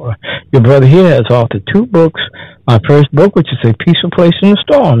bookstore. Your brother here has authored 2 books. My first book, which is A Peaceful Place in the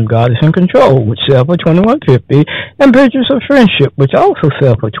Storm, God is in Control, which sells for $21.50, and Pictures of Friendship, which also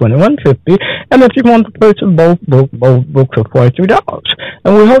sells for $21.50. And if you want to purchase both books for $43.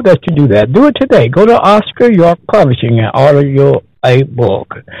 And we hope that you do that. Do it today. Go to Oscar York Publishing and order your a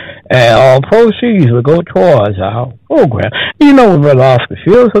book, and all proceeds will go towards our program. You know what Brother Oscar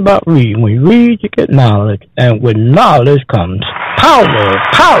feels about reading. When you read, you get knowledge, and with knowledge comes power.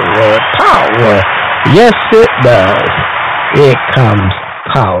 Yes, it does. It comes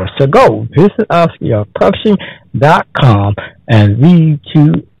power. So go visit OscarYorkPublishing.com and read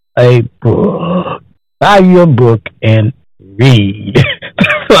you a book. Buy your book and read.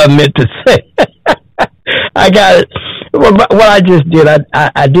 That's what I meant to say. I got it. Well, what I just did,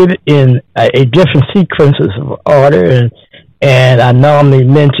 I did it in a different sequences of order, and I normally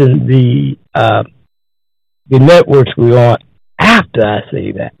mention the networks we're on after I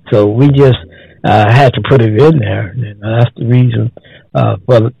say that. So we just had to put it in there, and that's the reason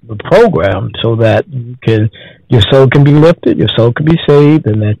for the program, so that your soul can be lifted, your soul can be saved,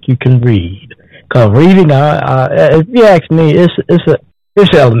 and that you can read. Because reading, if you ask me,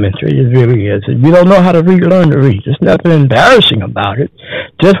 it's elementary. It really is. If you don't know how to read, learn to read. There's nothing embarrassing about it.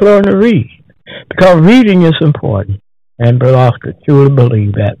 Just learn to read. Because reading is important. And Brother Oscar truly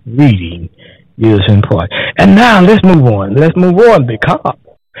believes that reading is important. And now let's move on.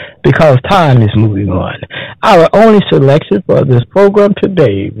 Because time is moving on. Our only selection for this program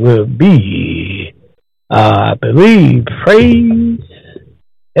today will be, I believe, Praise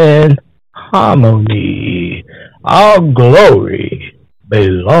and Harmony. All glory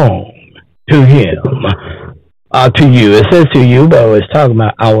belong to Him. To you. It says to you, but it's talking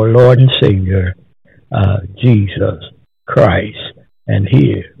about our Lord and Savior, Jesus Christ. And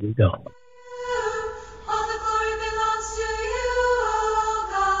here we go. All the glory belongs to you, oh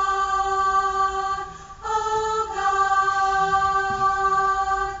God.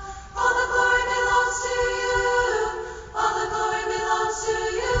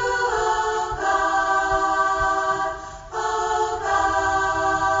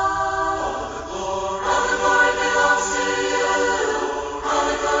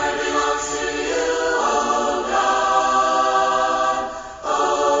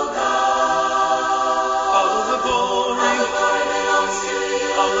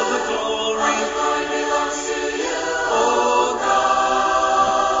 of the glory belongs to you, oh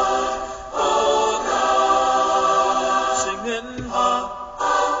God, oh God. Singing hallelujah,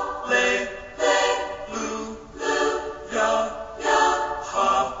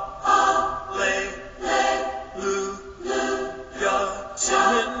 hallelujah,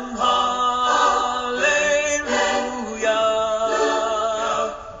 singing hallelujah,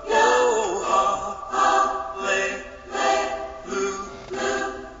 oh hallelujah.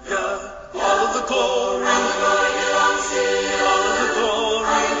 All of the glory belongs to you, all of the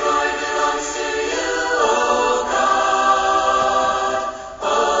glory belongs to you, oh God,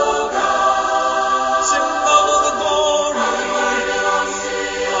 oh God. Sing all of the glory belongs to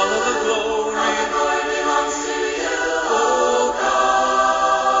you, all of the glory belongs to you, oh God,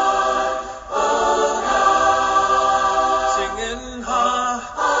 oh God. Singing hallelujah,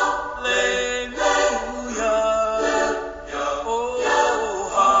 oh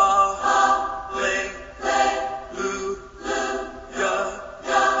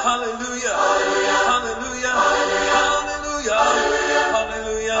hallelujah, hallelujah, hallelujah, hallelujah,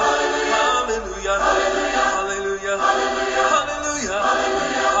 hallelujah, hallelujah, hallelujah, hallelujah,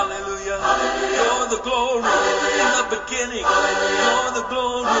 hallelujah. You're the glory in the beginning. You're the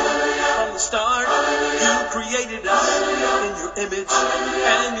glory from the start. You created us in your image,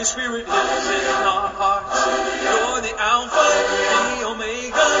 and your spirit lives in our hearts. You're the Alpha, the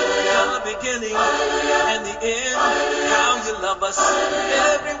Omega, the beginning and the end. How you love us,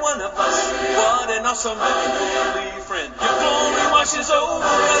 every one of us. What an awesome and holy friend. Your glory washes over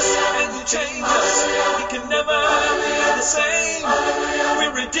us and you change us. We can never be the same.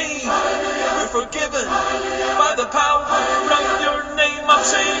 We're redeemed, we're forgiven by the power of your name. I'm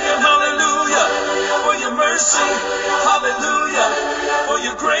singing hallelujah for your mercy, hallelujah for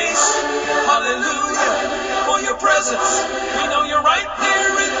your grace, hallelujah for your presence. We know you're right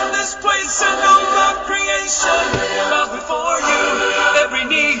here in this place, and all of creation bows before you. Every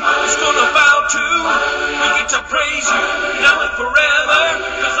knee is gonna bow to. We get to praise you now and forever,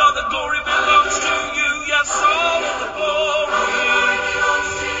 'cause all the glory belongs to you. Yes, all of the glory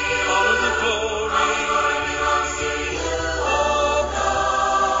belongs to you. All of the glory belongs to you, oh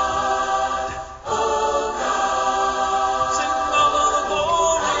God, oh God. Sing all of the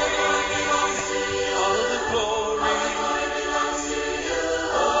glory belongs to you. All of the glory belongs to you,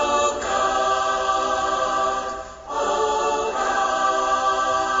 oh God, oh God.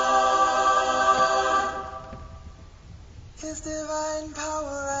 His divine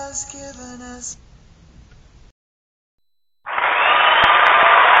power has given us.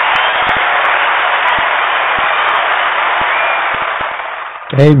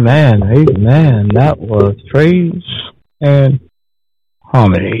 Amen, amen. That was praise and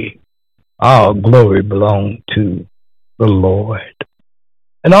harmony. All glory belongs to the Lord.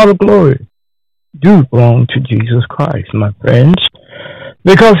 And all the glory do belong to Jesus Christ, my friends,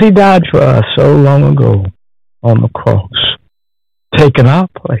 because he died for us so long ago on the cross, taking our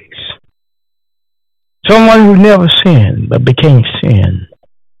place. Someone who never sinned but became sin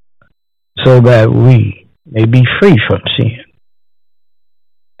so that we may be free from sin.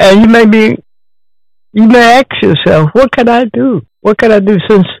 And you may ask yourself, what can I do? What can I do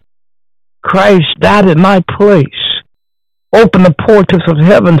since Christ died in my place? Open the portals of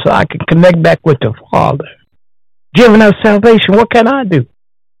heaven so I can connect back with the Father. Giving us salvation, what can I do?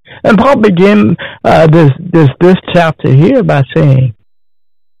 And Paul began this chapter here by saying,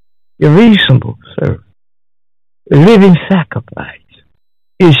 your reasonable service, the living sacrifice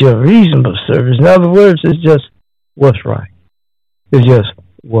is your reasonable service. In other words, it's just what's right. It's just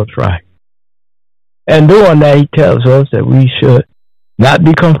what's right. And doing that, he tells us that we should not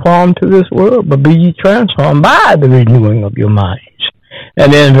be conformed to this world, but be ye transformed by the renewing of your minds.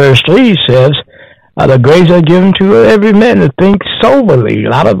 And then verse 3 says, the grace are given to every man to think soberly. A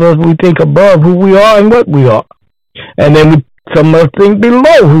lot of us, we think above who we are and what we are. And then some of us think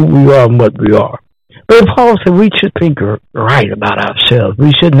below who we are and what we are. But Paul said we should think right about ourselves.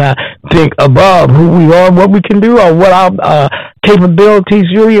 We should not think above who we are, what we can do, or what our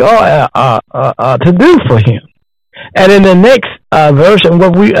capabilities really are to do for him. And in the next verse, and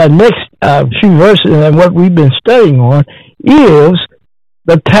what we next few verses, and what we've been studying on, is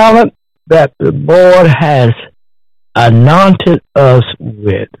the talent that the Lord has anointed us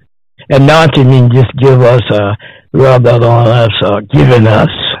with. Anointed means just give us, rubbed on us, given us.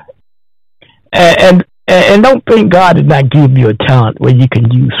 And don't think God did not give you a talent where you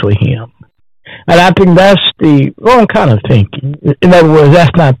can use for him. And I think that's the wrong kind of thinking. In other words,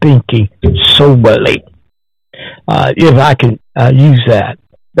 that's not thinking soberly. If I can use that.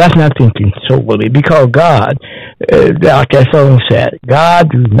 That's not thinking soberly, because God, like that song said, God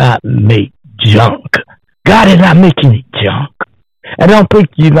does not make junk. God is not making any junk. I don't think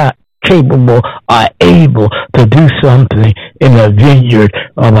you're not capable or able to do something in the vineyard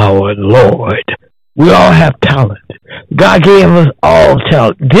of our Lord. We all have talent. God gave us all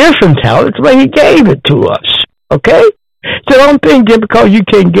talent, different talents, but he gave it to us. Okay? So don't think just because you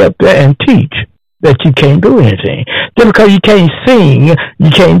can't get up there and teach that you can't do anything. Just because you can't sing, you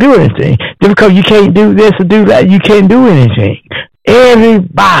can't do anything. Just because you can't do this or do that, you can't do anything.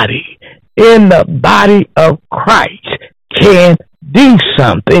 Everybody in the body of Christ can do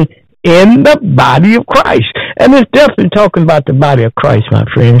something in the body of Christ. And it's definitely talking about the body of Christ, my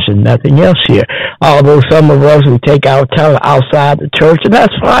friends, and nothing else here. Although some of us, we take our talent outside the church, and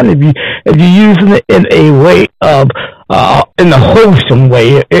that's fine if you're using it in a way of, in a wholesome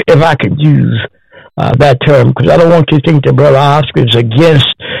way, if I could use that term, because I don't want you to think that Brother Oscar is against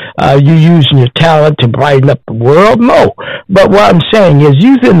you using your talent to brighten up the world. No. But what I'm saying is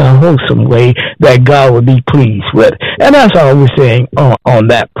use it in a wholesome way that God will be pleased with. And that's all we're saying on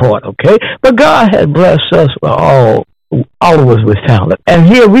that part, okay? But God has blessed us with all of us with talent. And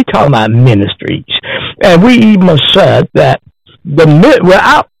here we talk about ministries. And we even said that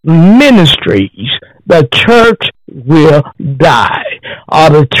without ministries, the church will die, or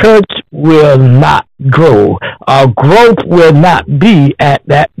the church will not grow, or growth will not be at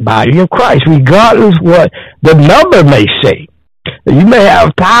that body of Christ, regardless what the number may say. You may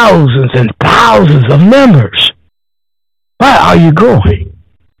have thousands and thousands of members. Why are you growing?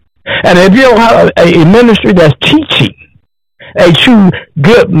 And if you don't have a ministry that's teaching, a true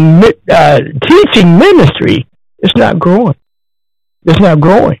good teaching ministry, it's not growing. It's not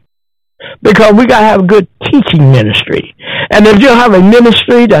growing. Because we got to have a good teaching ministry. And if you don't have a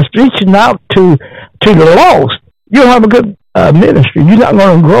ministry that's reaching out to the lost, you don't have a good ministry. You're not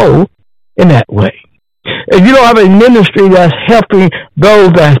going to grow in that way. If you don't have a ministry that's helping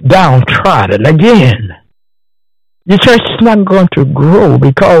those that's downtrodden, again, your church is not going to grow,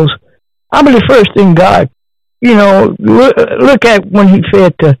 because I mean, the first thing God, look at when he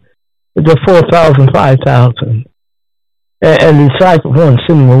fed the 4,000, 5,000. And the disciples wanted to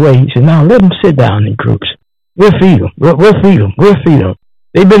send them away. He said, now let them sit down in groups. We'll feed them. We'll feed them. We'll feed them.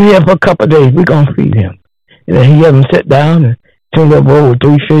 They've been here for a couple of days. We're going to feed them. And then he had them sit down and turned up bowl with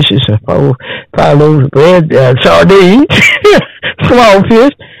 3 fishes and 5 loaves of bread, sardines, small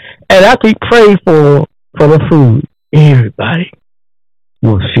fish. And after he prayed for the food, everybody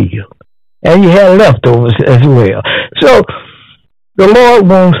was filled. And you had leftovers as well. So the Lord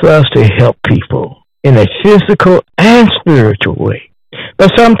wants us to help people in a physical and spiritual way.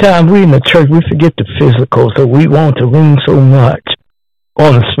 But sometimes we in the church, we forget the physical, so we want to lean so much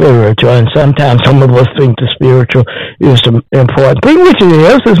on the spiritual, and sometimes some of us think the spiritual is the important thing, which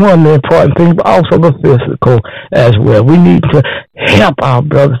it is one of the important things, but also the physical as well. We need to help our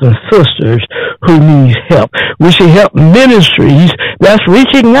brothers and sisters who need help. We should help ministries that's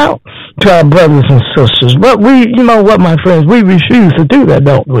reaching out to our brothers and sisters. But we, you know what, my friends, we refuse to do that,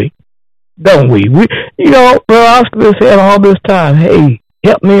 don't we? Don't we? Brother Oscar said all this time, hey,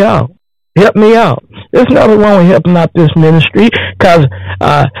 help me out. Help me out. There's nothing wrong with helping out this ministry, because,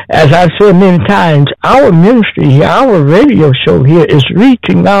 as I've said many times, our ministry here, our radio show here is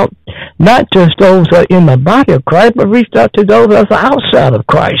reaching out not just those that are in the body of Christ, but reach out to those that are outside of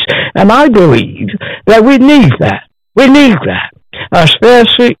Christ. And I believe that we need that. We need that,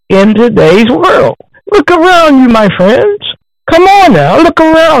 especially in today's world. Look around you, my friends. Come on now, look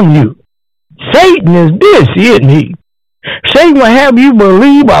around you. Satan is busy, isn't he? Satan will have you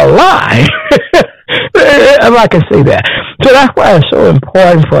believe a lie. If I can say that. So that's why it's so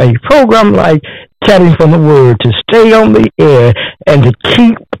important for a program like Chatting from the Word to stay on the air and to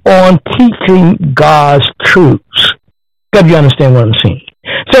keep on teaching God's truths. Hope you understand what I'm saying.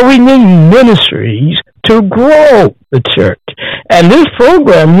 So we need ministries to grow the church. And this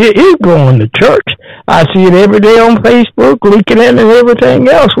program here is growing the church. I see it every day on Facebook, LinkedIn, and everything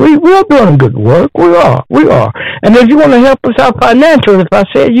else. We're doing good work. We are. And if you want to help us out financially, if I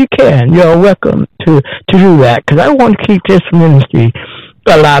said you can, you're welcome to do that. Because I want to keep this ministry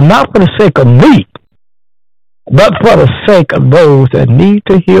alive, not for the sake of me, but for the sake of those that need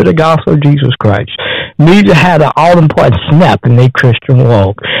to hear the gospel of Jesus Christ, need to have an all-important snap in their Christian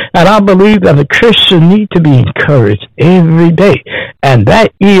walk. And I believe that the Christian need to be encouraged every day. And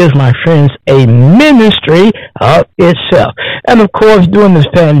that is, my friends, a ministry of itself. And of course, during this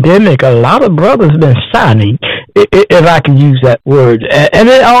pandemic, a lot of brothers have been signing, if I can use that word. And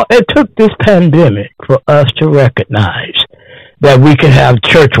it took this pandemic for us to recognize that we could have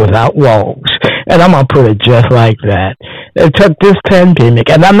church without walls. And I'm going to put it just like that. It took this pandemic,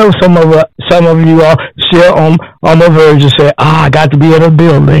 and I know some of you are still on the verge of saying, I got to be in a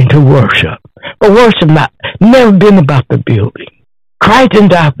building to worship. But worship never been about the building. Christ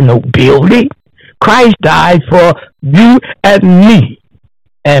didn't die for no building. Christ died for you and me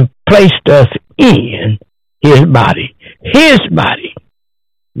and placed us in his body. His body,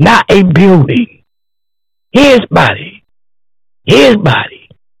 not a building. His body. His body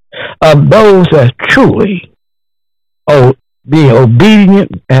of those that truly be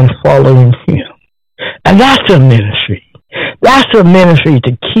obedient and following him. And that's a ministry. That's a ministry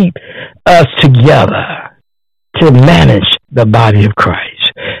to keep us together, to manage the body of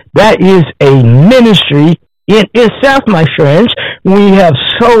Christ. That is a ministry in itself, my friends. We have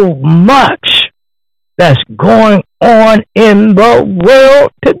so much that's going on in the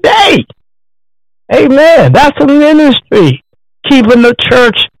world today. Amen. That's a ministry. Keeping the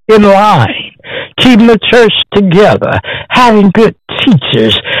church in line, keeping the church together, having good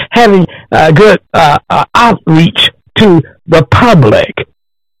teachers, having good outreach to the public.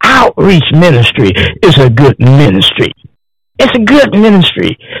 Outreach ministry is a good ministry. It's a good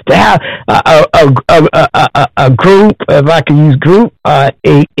ministry to have a group, if I can use group, a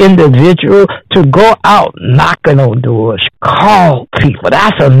individual to go out knocking on doors, call people.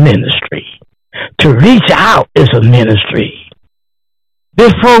 That's a ministry. To reach out is a ministry.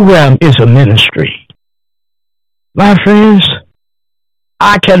 This program is a ministry. My friends,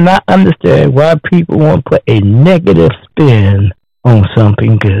 I cannot understand why people want to put a negative spin on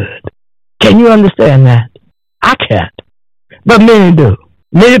something good. Can you understand that? I can't. But many do.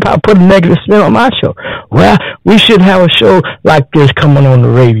 Many people put a negative spin on my show. Well, we should have a show like this coming on the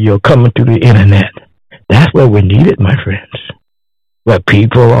radio, coming through the internet. That's where we need it, my friends. Where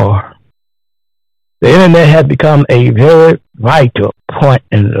people are. The internet has become a very vital point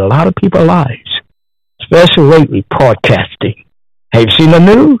in a lot of people's lives, especially lately, podcasting. Have you seen the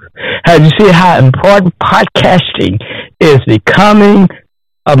news? Have you seen how important podcasting is becoming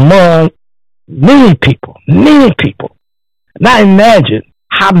among many people? Many people. Now imagine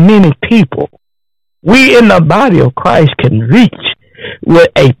how many people we in the body of Christ can reach with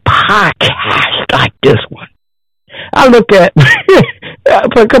a podcast like this one. I look at,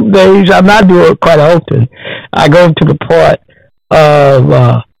 for a couple of days, I'm not doing it quite often. I go to the part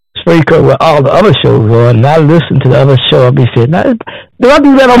of Spreaker where all the other shows are, and I listen to the other show. I'll be saying, now, do I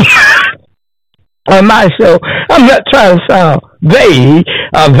do that on my show? I'm not trying to sound vain.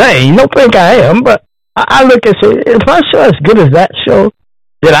 Don't think I am, but I look and say, if my show as good as that show,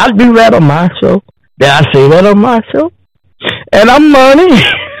 did I do that on my show? Did I say that on my show? And I'm learning.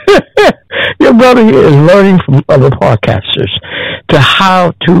 Your brother here is learning from other podcasters to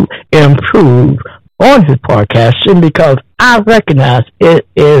how to improve on his podcasting, because I recognize it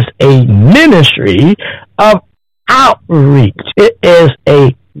is a ministry of outreach. It is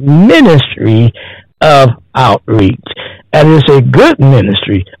a ministry of outreach. And it's a good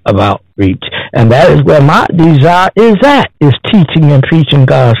ministry of outreach. And that is where my desire is at, is teaching and preaching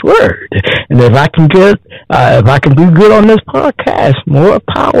God's word. And if I can do good on this podcast, more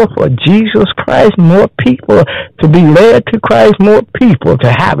power for Jesus Christ, more people to be led to Christ, more people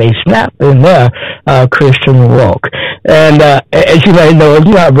to have a snap in their Christian walk. And as you may know,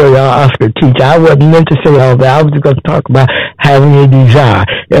 you're not very Oscar teacher. I wasn't meant to say all that. I was just going to talk about having a desire.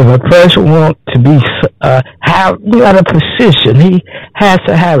 If a person wants to be at a position, he has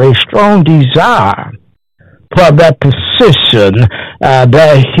to have a strong desire for that position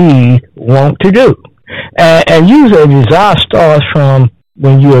that he wants to do. And usually desire starts from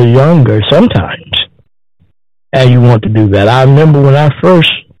when you're younger sometimes, and you want to do that. I remember when I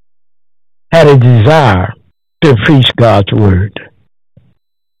first had a desire to preach God's word.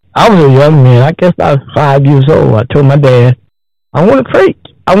 I was a young man, I guess I was 5 years old. I told my dad, I want to preach.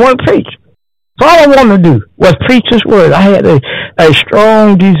 So all I wanted to do was preach his word. I had a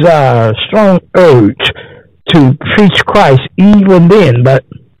strong desire, strong urge to preach Christ even then, but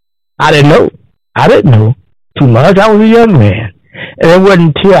I didn't know too much. I was a young man. And it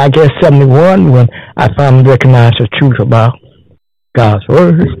wasn't until, I guess, 71 when I finally recognized the truth about God's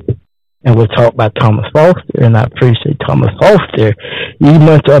word. And we'll talk about Thomas Foster, and I appreciate Thomas Foster even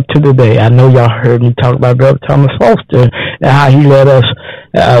up to today. I know y'all heard me talk about Brother Thomas Foster and how he led us,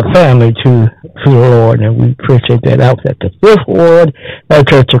 our family, to the Lord, and we appreciate that. I was at the Fifth Ward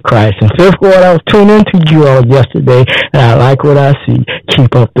Church of Christ. And Fifth Ward, I was tuning into you all yesterday, and I like what I see.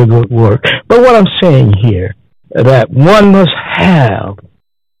 Keep up the good work. But what I'm saying here, that one must have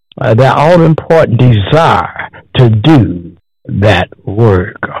that all-important desire to do that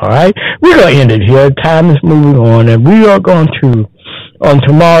work. All right, we're going to end it here. Time is moving on, and we are going to On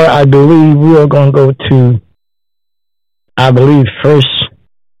tomorrow, I believe we are going to go to, first,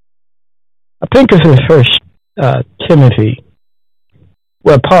 I think it's in First Timothy,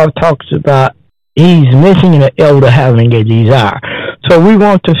 where Paul talks about he's mentioning an elder having a desire. So we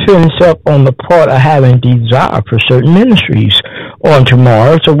want to finish up on the part of having desire for certain ministries on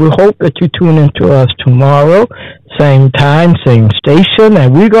tomorrow. So we hope that you tune into us tomorrow, same time, same station,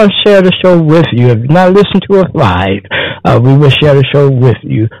 and we're going to share the show with you. If you're not listening to us live, we will share the show with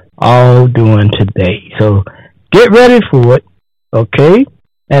you all during today. So get ready for it, okay,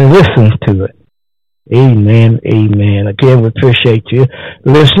 and listen to it. Amen, amen. Again, we appreciate you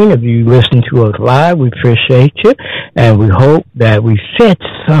listening. If you listen to us live, we appreciate you, and we hope that we said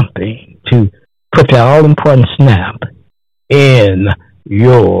something to put that all-important snap in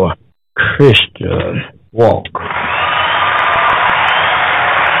your Christian walk.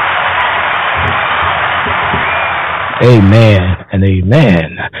 Amen and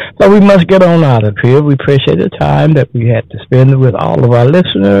amen. So we must get on out of here. We appreciate the time that we had to spend with all of our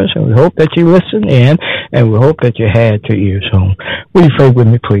listeners, and we hope that you listen in, and we hope that you had your ears on. Will you pray with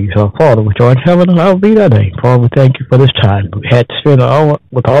me, please? Our Father, which art in heaven, and hallowed be thy name. Father, we thank you for this time we had to spend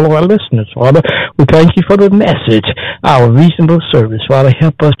with all of our listeners. Father, we thank you for the message, our reasonable service. Father,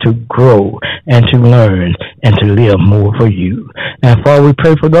 help us to grow and to learn and to live more for you. And Father, we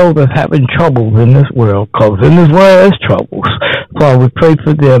pray for those that are having troubles in this world, because in this world there's troubles. Father, we pray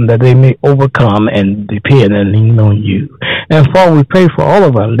for them that they may overcome and depend and lean on you. And Father, we pray for all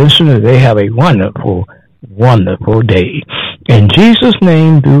of our listeners. They have a wonderful, wonderful day. In Jesus'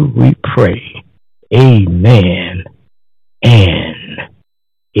 name do we pray. Amen and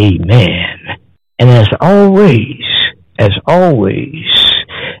amen. And as always, as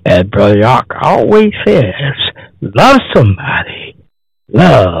Brother York always says, love somebody,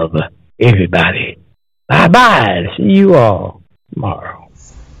 love everybody. Bye-bye. See you all tomorrow.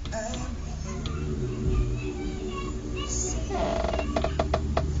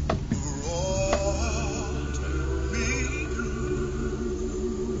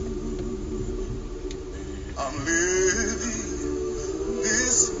 I'm living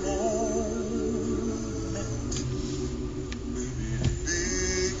this moment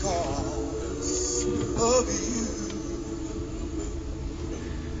because of you,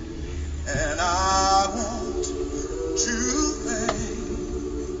 and I want to thank you.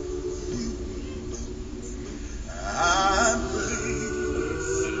 I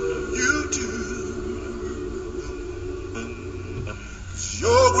praise you too.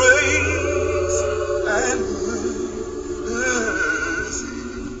 Your grace and mercy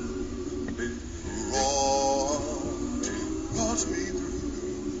brought me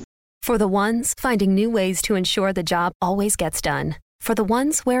through. For the ones finding new ways to ensure the job always gets done. For the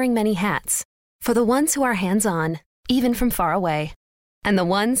ones wearing many hats. For the ones who are hands-on, even from far away. And the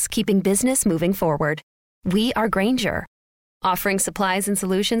ones keeping business moving forward. We are Grainger, offering supplies and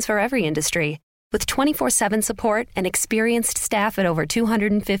solutions for every industry, with 24/7 support and experienced staff at over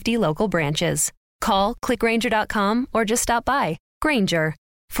 250 local branches. Call, clickgrainger.com, or just stop by. Grainger,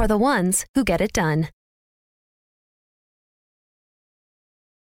 for the ones who get it done.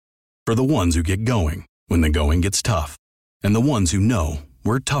 For the ones who get going when the going gets tough. And the ones who know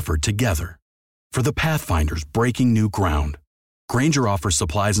we're tougher together. For the Pathfinders breaking new ground. Grainger offers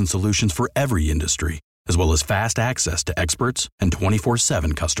supplies and solutions for every industry, as well as fast access to experts and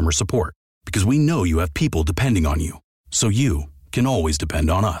 24/7 customer support. Because we know you have people depending on you, so you can always depend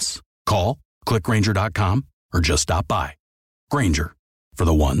on us. Call, clickgrainger.com, or just stop by. Grainger, for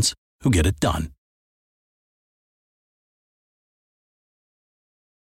the ones who get it done.